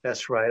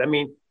 That's right. I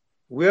mean,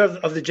 we're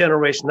of the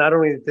generation, not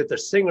only did the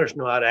singers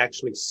know how to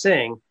actually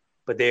sing,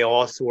 but they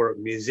also were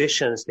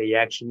musicians. They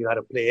actually knew how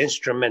to play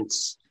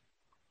instruments.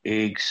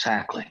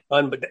 Exactly.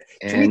 But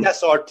to me,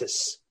 that's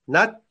artists,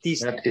 not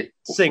these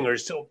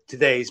singers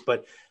today's,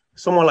 but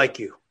someone like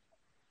you.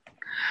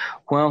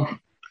 Well,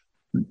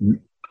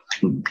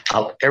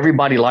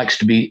 everybody likes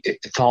to be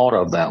thought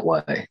of that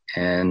way.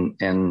 And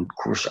of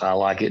course, I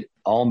like it.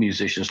 All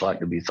musicians like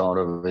to be thought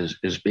of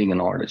as being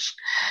an artist.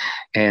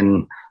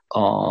 And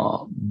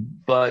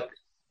but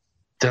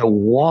there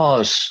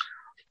was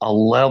a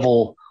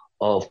level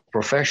of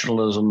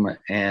professionalism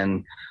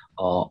and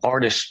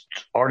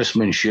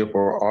artistmanship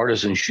or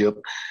artisanship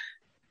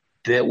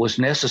that was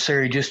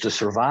necessary just to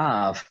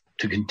survive,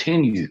 to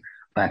continue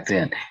back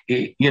then.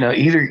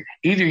 Either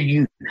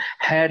you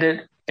had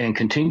it and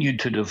continued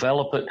to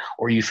develop it,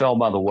 or you fell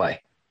by the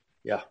way.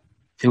 Yeah,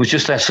 it was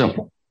just that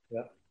simple.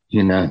 Yeah,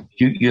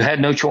 you had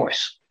no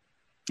choice.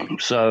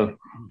 So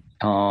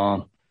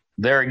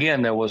there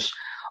again, there was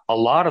a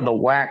lot of the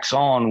wax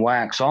on,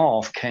 wax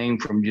off came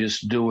from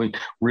just doing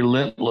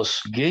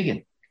relentless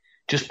gigging,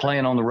 just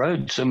playing on the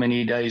road so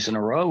many days in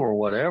a row or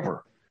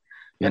whatever.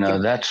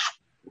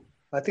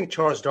 I think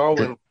Charles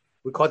Darwin,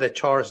 we call that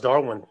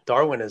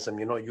Darwinism.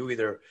 You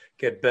either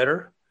get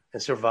better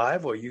and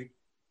survive or you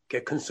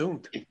get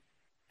consumed.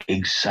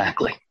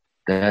 Exactly.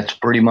 That's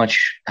pretty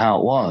much how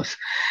it was.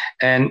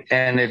 And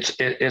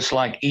it's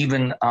like,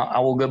 even I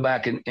will go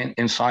back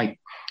and cite,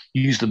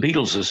 use the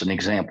Beatles as an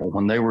example.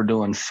 When they were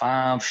doing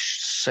 5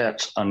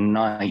 sets a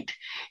night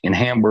in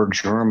Hamburg,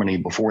 Germany,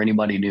 before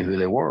anybody knew who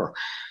they were.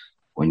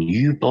 When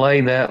you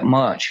play that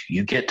much,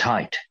 you get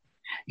tight.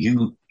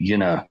 You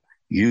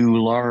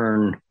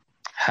learn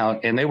how,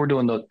 and they were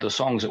doing the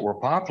songs that were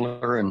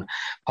popular,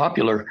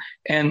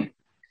 and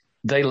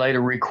they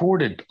later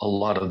recorded a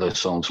lot of those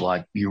songs,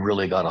 like "You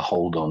Really Got a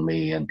Hold on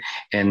Me" and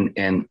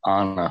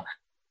Anna,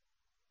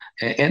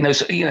 and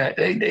those,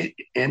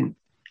 and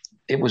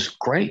it was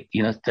great.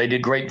 They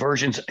did great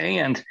versions,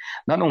 and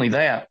not only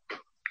that,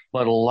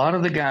 but a lot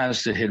of the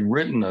guys that had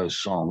written those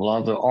songs, a lot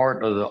of the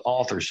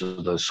authors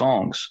of those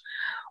songs,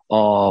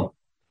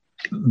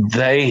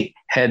 they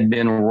had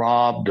been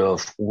robbed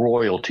of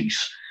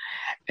royalties.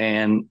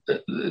 And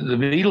the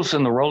Beatles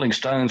and the Rolling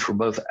Stones were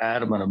both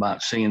adamant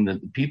about seeing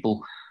that the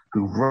people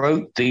who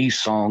wrote these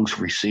songs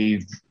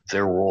received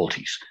their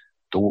royalties.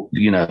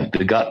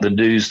 They got the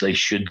dues they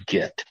should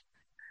get.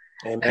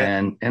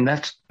 Amen. And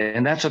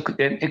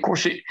of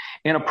course,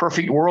 in a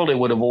perfect world, it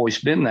would have always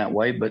been that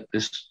way, but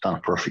this is not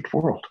a perfect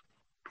world.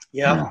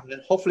 Yeah.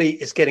 Hopefully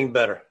it's getting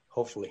better.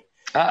 Hopefully.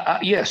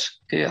 Yes.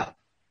 Yeah.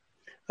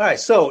 All right.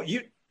 So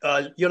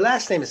your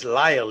last name is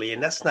Lyerly,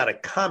 and that's not a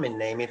common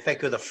name. In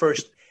fact, you're the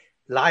first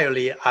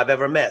Lyerly I've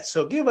ever met.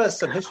 So give us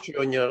some history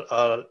on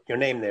your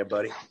name there,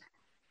 buddy.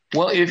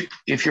 Well,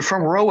 if you're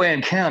from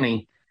Rowan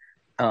County,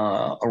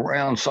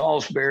 around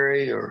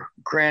Salisbury or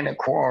Granite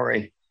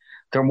Quarry,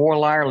 there are more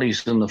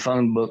Lyerlys in the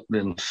phone book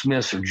than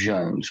Smiths or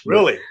Jones. But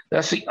really?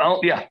 But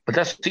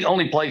that's the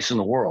only place in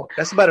the world.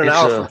 That's about an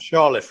hour from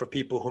Charlotte for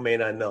people who may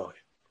not know.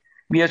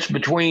 Yeah, it's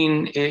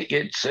between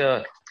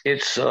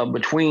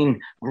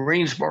between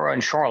Greensboro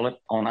and Charlotte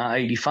on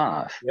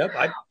I-85. Yep,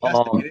 I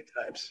passed it many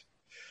times.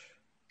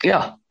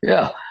 Yeah,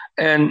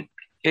 and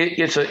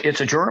it's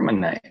a German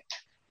name,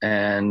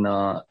 and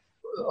the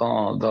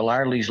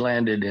Lyerlys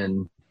landed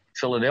in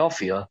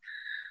Philadelphia,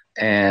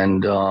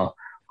 and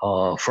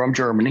from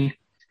Germany,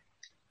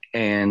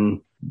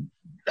 and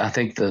I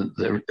think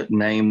the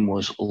name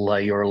was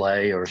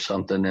Lyerly or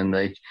something, and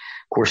of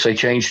course they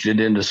changed it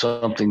into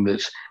something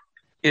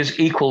is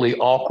equally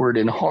awkward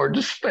and hard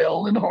to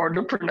spell and hard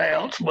to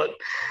pronounce, but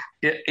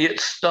it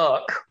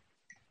stuck,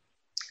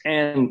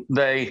 and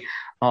they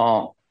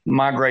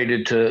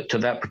migrated to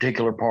that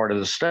particular part of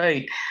the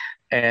state,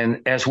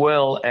 and as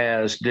well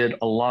as did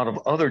a lot of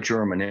other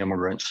German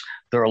immigrants.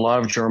 There are a lot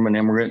of German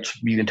immigrants,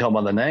 you can tell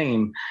by the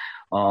name,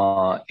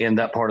 in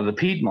that part of the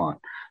Piedmont.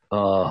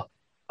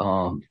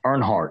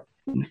 Earnhardt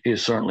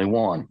is certainly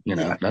one,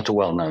 that's a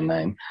well-known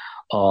name,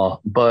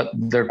 but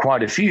there are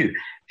quite a few.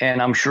 And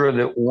I'm sure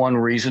that one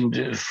reason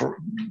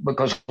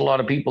because a lot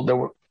of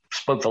people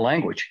spoke the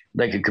language,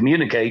 they could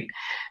communicate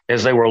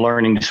as they were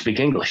learning to speak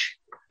English,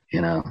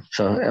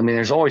 So, I mean,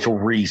 there's always a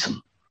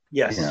reason.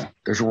 Yes.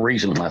 There's a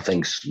reason why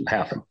things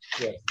happen.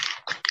 Yes.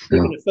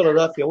 Speaking of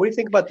Philadelphia, what do you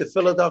think about the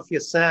Philadelphia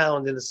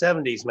sound in the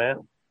 70s,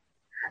 man?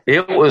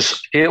 It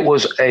was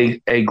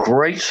a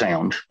great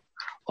sound.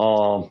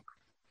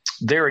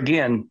 There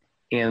again,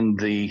 in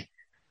the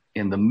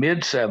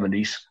mid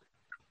 70s,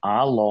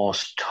 I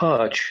lost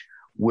touch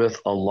with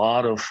a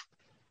lot of,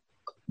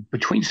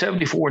 between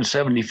 74 and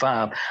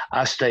 75,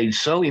 I stayed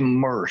so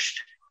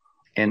immersed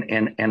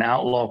in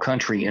outlaw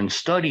country and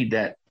studied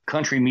that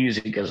country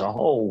music as a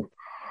whole,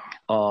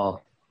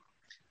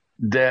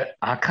 that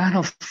I kind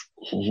of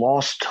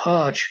lost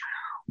touch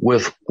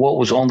with what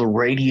was on the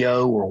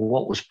radio or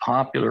what was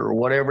popular or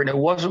whatever. And it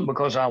wasn't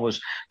because I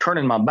was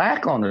turning my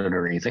back on it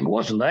or anything. It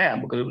wasn't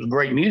that, because it was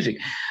great music.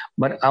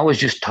 But I was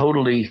just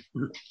totally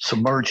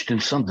submerged in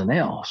something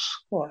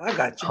else. Well, I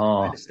got you.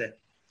 I understand.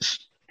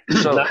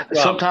 So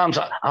sometimes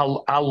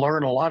I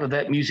learn a lot of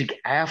that music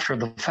after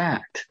the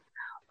fact.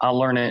 I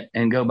learn it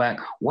and go back,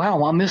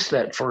 wow, I missed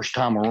that first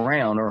time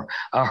around, or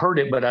I heard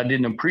it, but I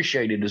didn't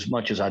appreciate it as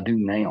much as I do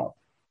now.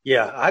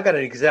 Yeah, I got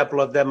an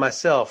example of that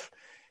myself.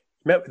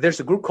 There's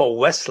a group called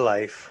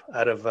Westlife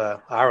out of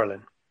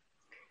Ireland.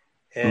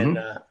 And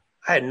I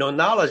had no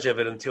knowledge of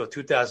it until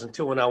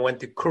 2002 when I went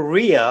to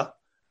Korea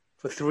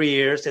for 3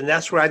 years. And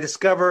that's where I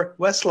discovered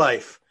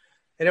Westlife.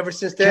 And ever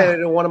since then,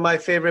 it's one of my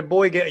favorite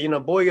boy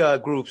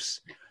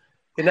groups.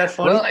 Isn't that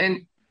funny? Well,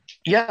 and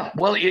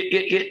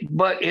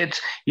but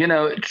it's,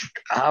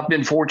 I've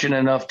been fortunate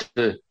enough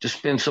to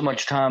spend so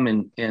much time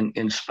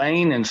in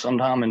Spain and some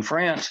time in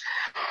France.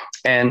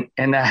 And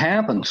that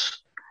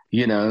happens,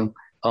 and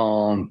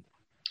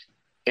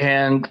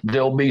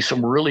there'll be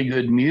some really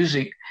good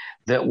music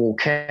that will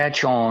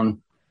catch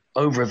on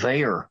over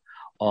there.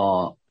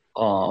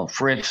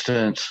 For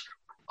instance,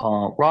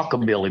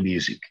 rockabilly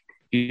music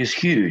is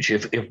huge.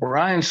 If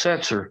Brian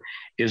Setzer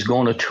is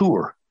going to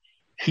tour,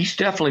 he's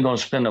definitely going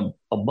to spend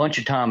a bunch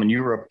of time in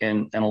Europe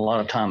and a lot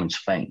of time in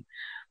Spain,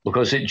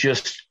 because it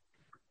just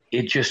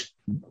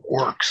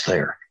works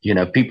there.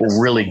 People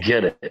really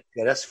get it.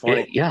 Yeah, that's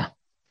funny. Yeah.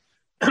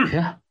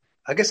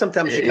 I guess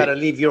sometimes you got to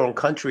leave your own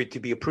country to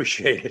be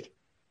appreciated.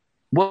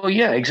 Well,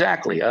 yeah,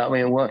 exactly. I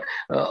mean, what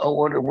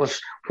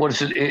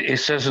is it? It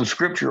says in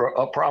Scripture,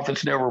 a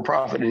prophet's never a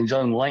prophet in his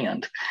own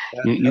land.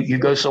 Yeah, you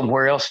go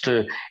somewhere else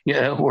to,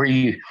 where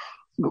you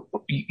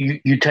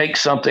take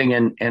something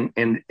and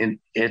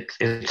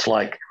it's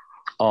like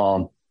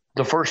the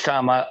first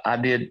time I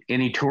did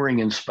any touring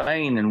in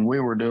Spain, and we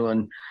were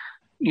doing,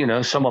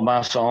 some of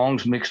my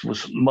songs mixed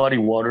with Muddy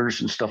Waters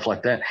and stuff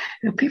like that,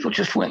 and people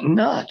just went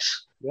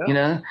nuts.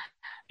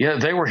 Yeah,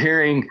 they were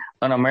hearing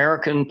an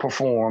American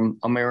perform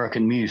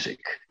American music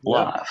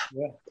live.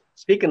 Yeah.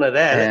 Speaking of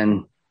that,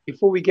 and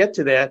before we get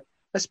to that,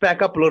 let's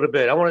back up a little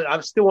bit.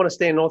 I still want to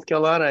stay in North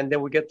Carolina, and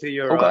then we get to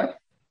your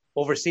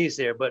overseas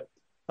there. But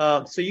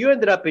so you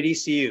ended up at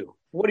ECU.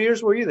 What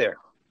years were you there?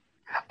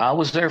 I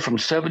was there from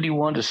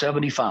 71 to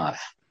 75.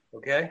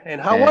 Okay, and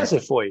how was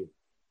it for you?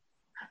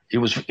 It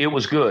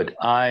was good.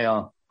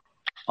 I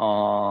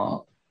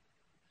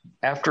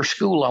after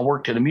school, I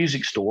worked at a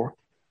music store.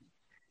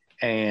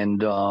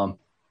 And I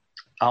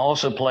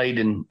also played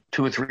in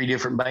 2 or 3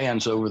 different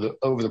bands over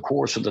the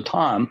course of the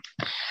time,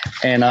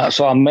 and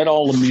so I met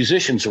all the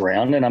musicians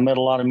around, and I met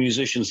a lot of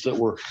musicians that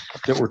were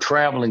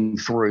traveling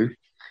through,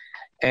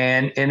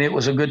 and it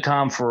was a good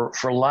time for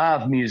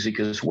live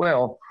music as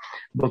well,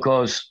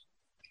 because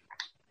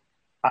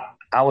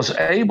I was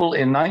able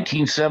in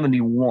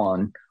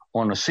 1971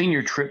 on a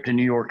senior trip to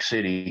New York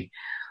City.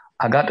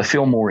 I got to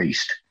Fillmore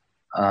East.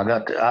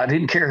 I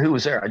didn't care who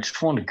was there. I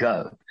just wanted to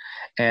go.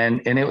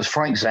 And it was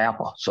Frank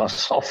Zappa. So I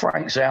saw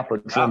Frank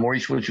Zappa at Fillmore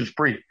East, which was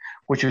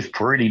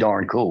pretty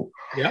darn cool.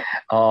 Yeah.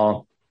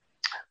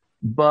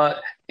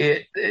 But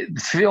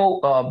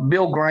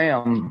Bill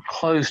Graham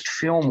closed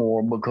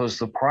Fillmore because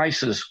the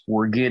prices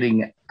were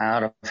getting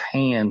out of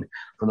hand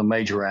for the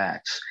major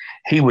acts.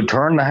 He would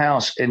turn the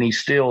house, and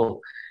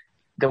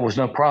there was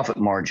no profit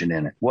margin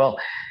in it. Well,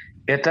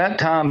 at that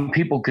time,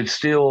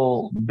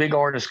 big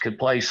artists could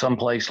play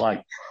someplace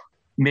like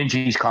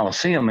Minji's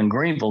Coliseum in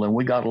Greenville, and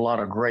we got a lot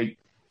of great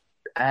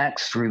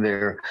acts through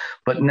there.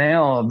 But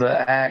now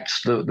the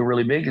acts, the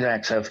really big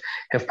acts, have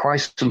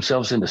priced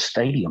themselves into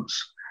stadiums.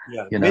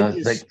 Yeah,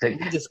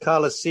 Minji's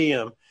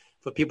Coliseum,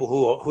 for people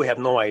who have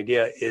no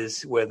idea,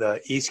 is where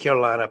the East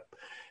Carolina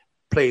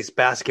plays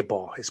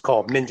basketball. It's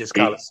called Minji's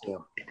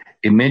Coliseum.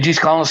 In Minji's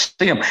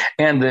Coliseum,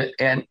 and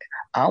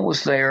I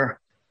was there.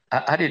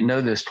 I didn't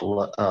know this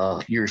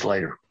till years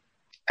later.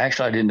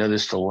 Actually, I didn't know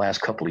this till the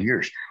last couple of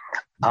years.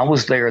 I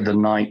was there the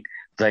night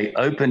they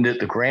opened it,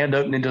 the grand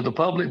opening to the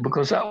public,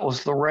 because that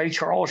was the Ray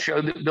Charles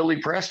show that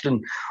Billy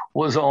Preston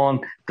was on.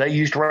 They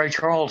used Ray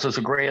Charles as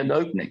a grand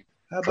opening.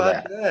 How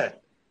about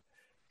that?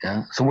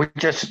 Yeah. So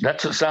that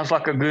sounds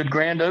like a good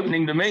grand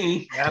opening to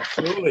me.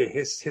 Absolutely.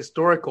 It's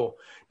historical.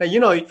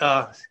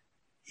 Now,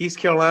 East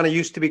Carolina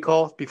used to be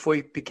called, before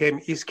it became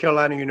East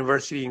Carolina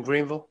University in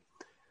Greenville.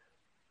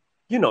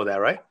 You know that,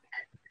 right?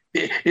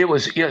 It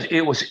was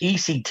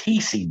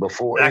ECTC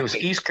before. Exactly. It was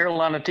East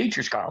Carolina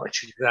Teachers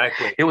College.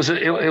 Exactly. It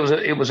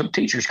was a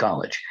teachers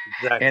college,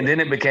 Exactly. and then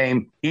it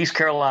became East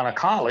Carolina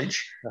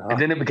College, and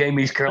then it became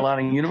East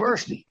Carolina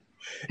University.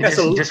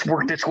 It just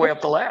worked its way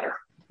up the ladder.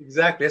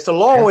 Exactly. It's a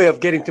long way of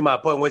getting to my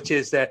point, which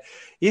is that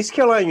East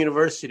Carolina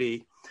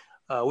University,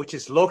 which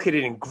is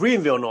located in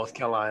Greenville, North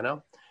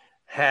Carolina,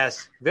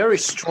 has very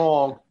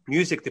strong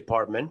music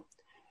department,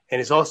 and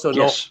is also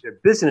known for their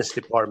business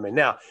department.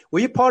 Now, were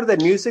you part of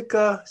that music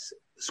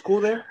school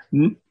there?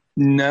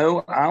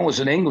 No, I was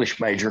an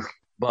English major,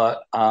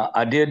 but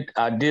I did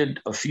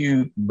a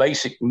few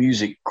basic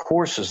music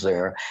courses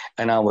there,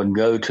 and I would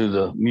go to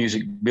the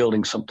music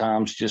building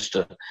sometimes just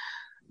to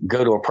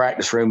go to a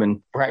practice room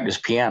and practice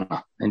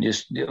piano, and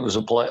it was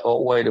a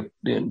way to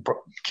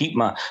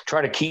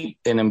try to keep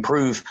and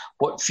improve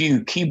what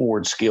few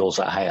keyboard skills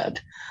I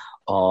had,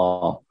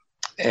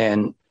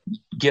 and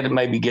get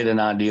an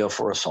idea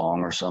for a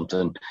song or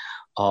something.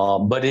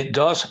 But it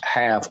does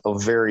have a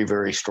very,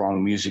 very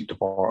strong music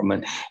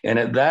department. And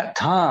at that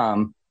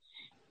time,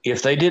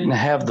 if they didn't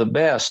have the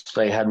best,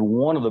 they had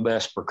one of the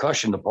best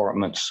percussion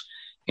departments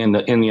in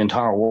the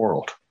entire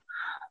world.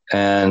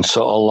 And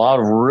so a lot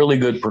of really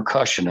good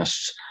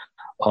percussionists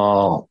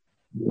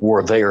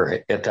were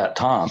there at that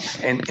time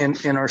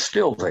and are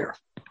still there.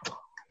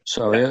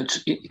 So and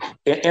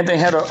they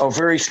had a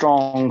very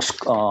strong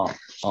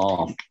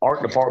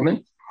art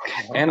department,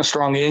 and a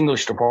strong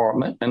English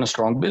department, and a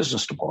strong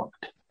business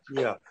department.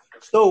 Yeah.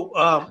 So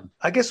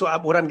I guess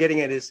what I'm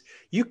getting at is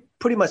you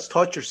pretty much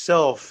taught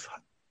yourself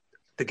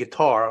the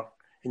guitar,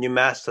 and you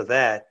master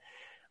that.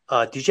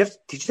 Did you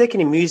take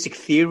any music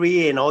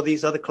theory and all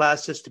these other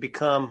classes to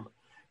become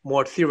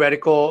more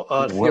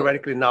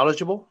theoretically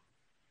knowledgeable?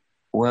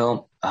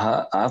 Well,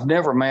 I've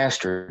never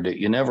mastered it.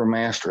 You never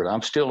master it.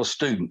 I'm still a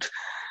student,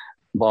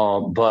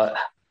 but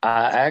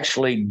I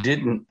actually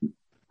didn't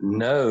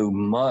know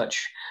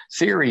much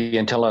theory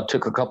until I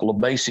took a couple of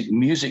basic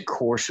music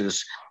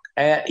courses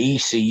at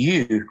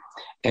ECU,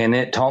 and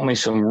it taught me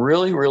some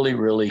really, really,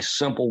 really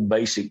simple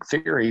basic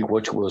theory,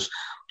 which was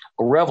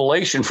a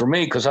revelation for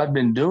me because I'd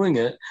been doing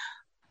it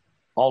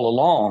all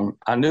along.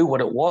 I knew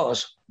what it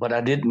was, but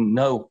I didn't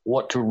know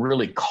what to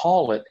really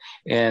call it,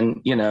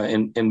 and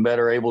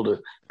better able to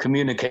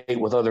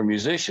communicate with other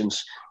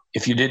musicians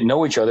if you didn't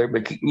know each other.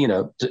 But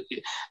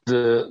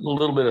the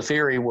little bit of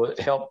theory would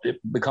help it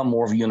become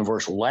more of a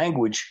universal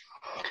language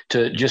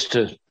to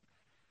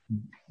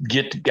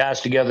get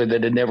guys together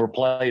that had never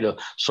played a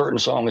certain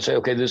song and say,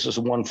 okay, this is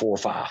a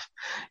 1-4-5.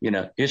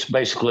 It's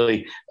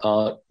basically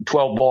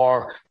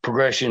 12-bar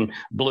progression,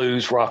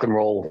 blues, rock and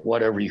roll,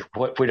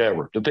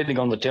 whatever, depending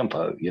on the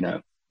tempo.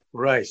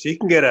 Right. So you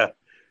can get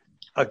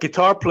a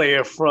guitar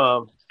player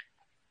from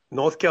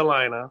North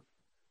Carolina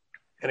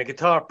and a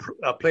guitar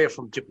player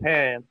from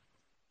Japan,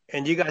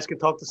 and you guys can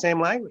talk the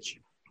same language.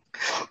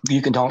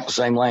 You can talk the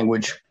same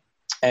language,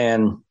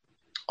 and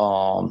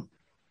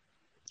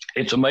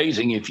it's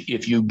amazing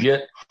if you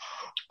get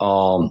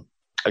a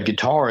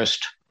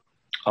guitarist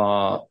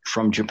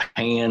from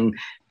Japan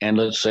and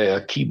let's say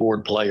a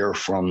keyboard player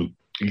from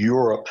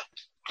Europe,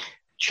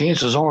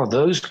 chances are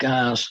those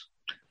guys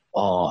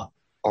are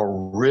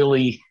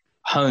really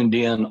honed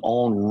in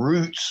on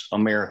roots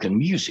American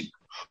music.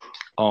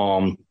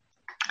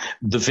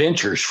 The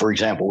Ventures, for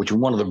example, which are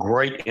one of the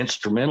great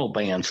instrumental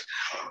bands,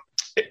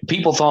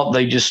 people thought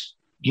they just,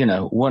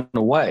 went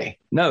away.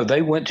 No,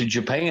 they went to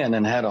Japan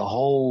and had a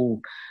whole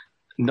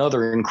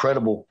another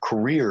incredible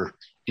career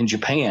in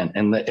Japan,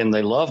 and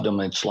they loved them.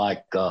 It's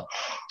like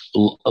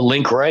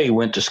Link Ray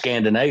went to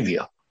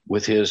Scandinavia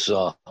with his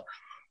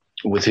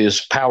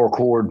power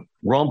chord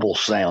rumble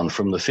sound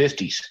from the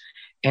 50s,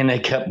 and they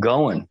kept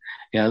going.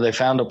 They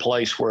found a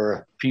place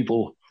where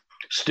people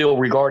still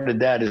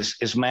regarded that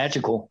as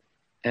magical,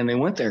 and they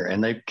went there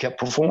and they kept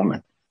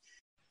performing.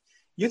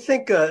 You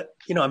think,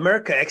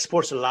 America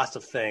exports lots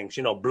of things,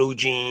 blue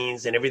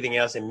jeans and everything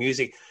else in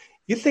music.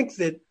 You think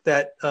that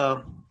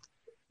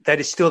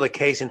is still the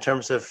case in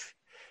terms of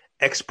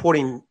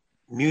exporting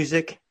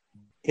music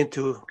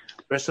into the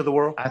rest of the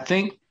world? I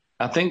think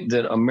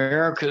that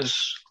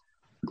America's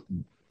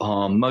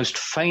most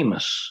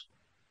famous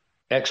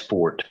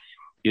export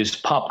is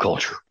pop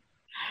culture.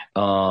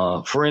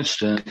 For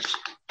instance,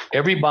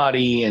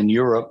 everybody in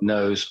Europe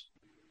knows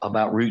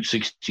about Route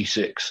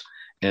 66,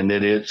 and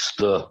that it's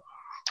the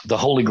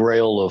holy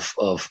grail of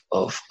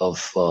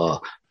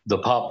the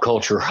pop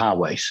culture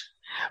highways.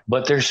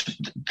 But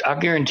I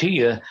guarantee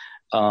you,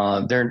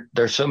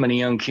 there's so many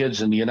young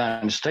kids in the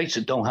United States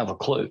that don't have a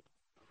clue.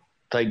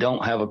 They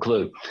don't have a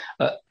clue.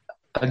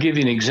 I'll give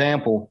you an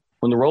example.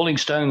 When the Rolling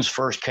Stones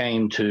first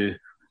came to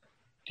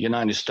the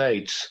United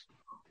States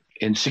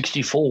in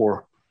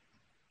 64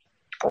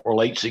 or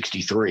late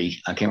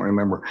 63, I can't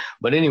remember.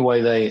 But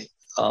anyway,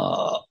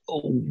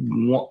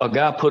 a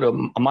guy put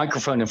a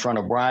microphone in front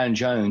of Brian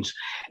Jones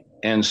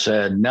and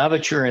said, now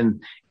that you're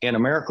in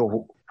America,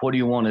 what do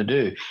you want to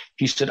do?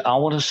 He said, I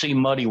want to see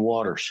Muddy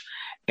Waters.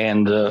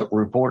 And the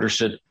reporter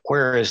said,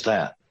 where is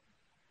that?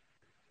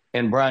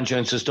 And Brian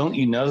Jones says, don't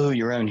you know who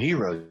your own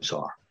heroes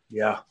are?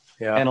 Yeah.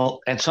 Yeah.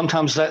 And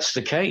sometimes that's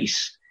the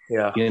case.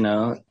 Yeah. You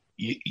know,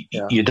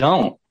 Yeah. you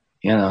don't.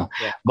 You know,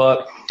 Yeah.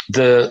 but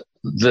the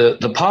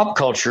pop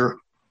culture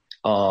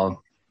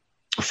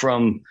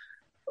from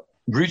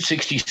Route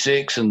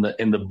 66 and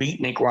the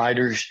beatnik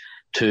writers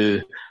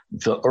to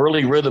the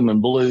early rhythm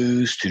and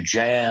blues to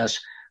jazz,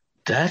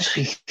 that's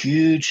a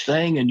huge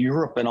thing in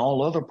Europe and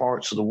all other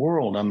parts of the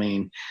world. I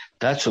mean,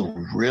 that's a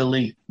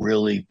really,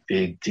 really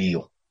big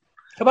deal.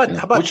 How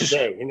about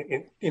today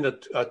in the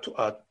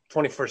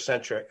 21st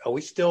century? Are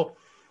we still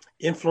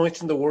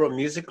influencing the world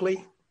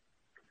musically?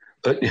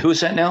 Who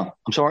is that now?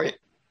 I'm sorry.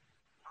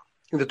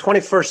 In the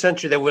 21st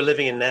century that we're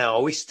living in now,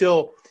 are we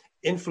still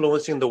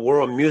influencing the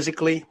world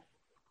musically?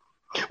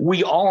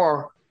 We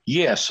are,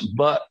 yes,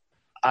 but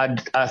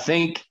I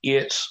think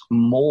it's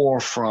more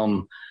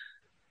from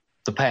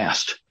the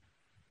past.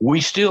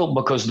 We still,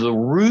 because the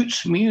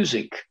roots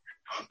music,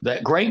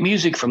 that great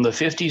music from the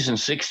 50s and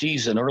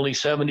 60s and early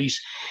 70s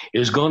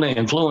is going to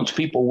influence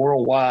people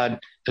worldwide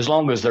as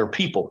long as there are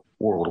people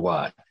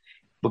worldwide,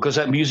 because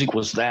that music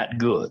was that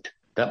good.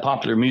 That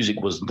popular music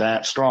was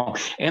that strong.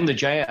 And the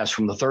jazz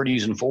from the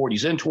 30s and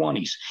 40s and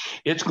 20s,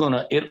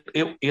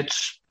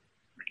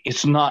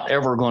 it's not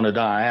ever going to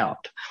die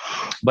out.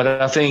 But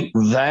I think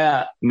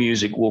that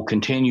music will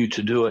continue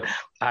to do it.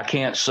 I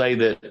can't say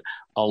that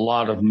a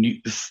lot of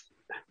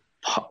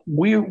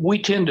we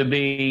tend to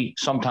be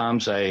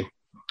sometimes a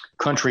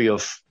country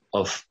of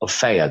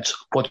fads.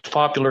 What's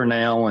popular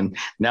now, and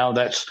now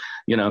that's,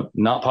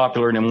 not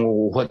popular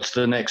anymore. What's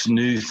the next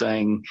new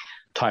thing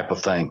type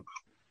of thing.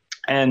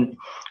 And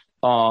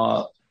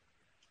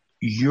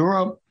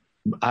Europe,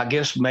 I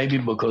guess maybe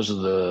because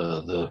of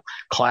the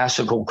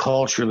classical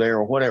culture there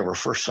or whatever,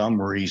 for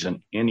some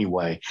reason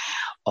anyway,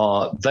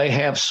 they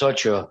have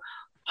such a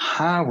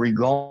high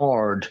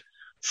regard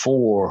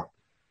for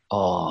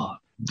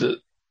the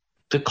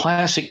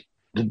classic,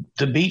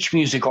 the beach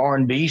music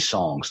R&B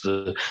songs,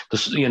 the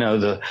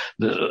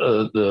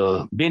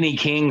Benny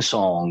King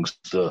songs,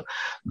 the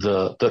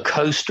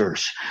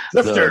Coasters,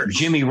 the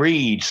Jimmy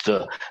Reeds,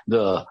 the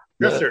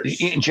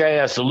in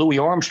jazz, the Louis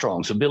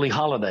Armstrongs, the Billie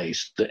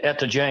Holidays, the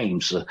Etta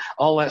James,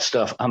 all that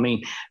stuff. I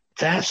mean,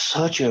 that's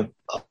such a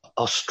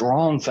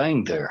strong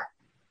thing there,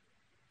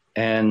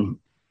 and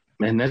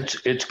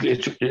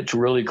it's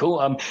really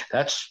cool.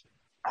 That's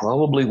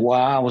probably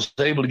why I was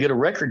able to get a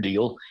record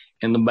deal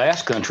in the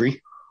Basque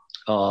Country,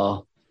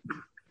 because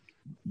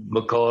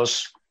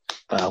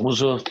I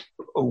was a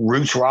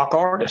roots rock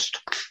artist.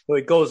 So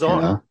it goes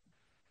on.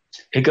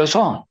 It goes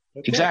on.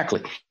 Okay.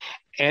 Exactly.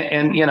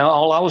 And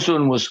all I was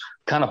doing was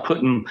kind of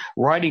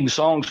writing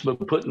songs,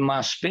 but putting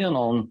my spin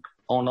on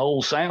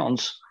old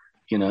sounds,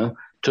 to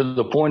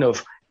the point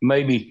of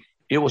maybe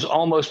it was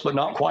almost but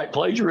not quite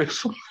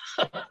plagiarism.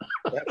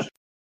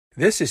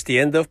 This is the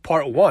end of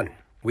part 1.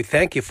 We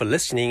thank you for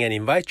listening and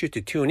invite you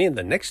to tune in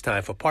the next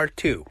time for part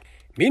 2.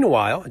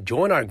 Meanwhile,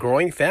 join our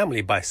growing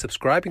family by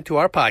subscribing to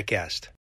our podcast.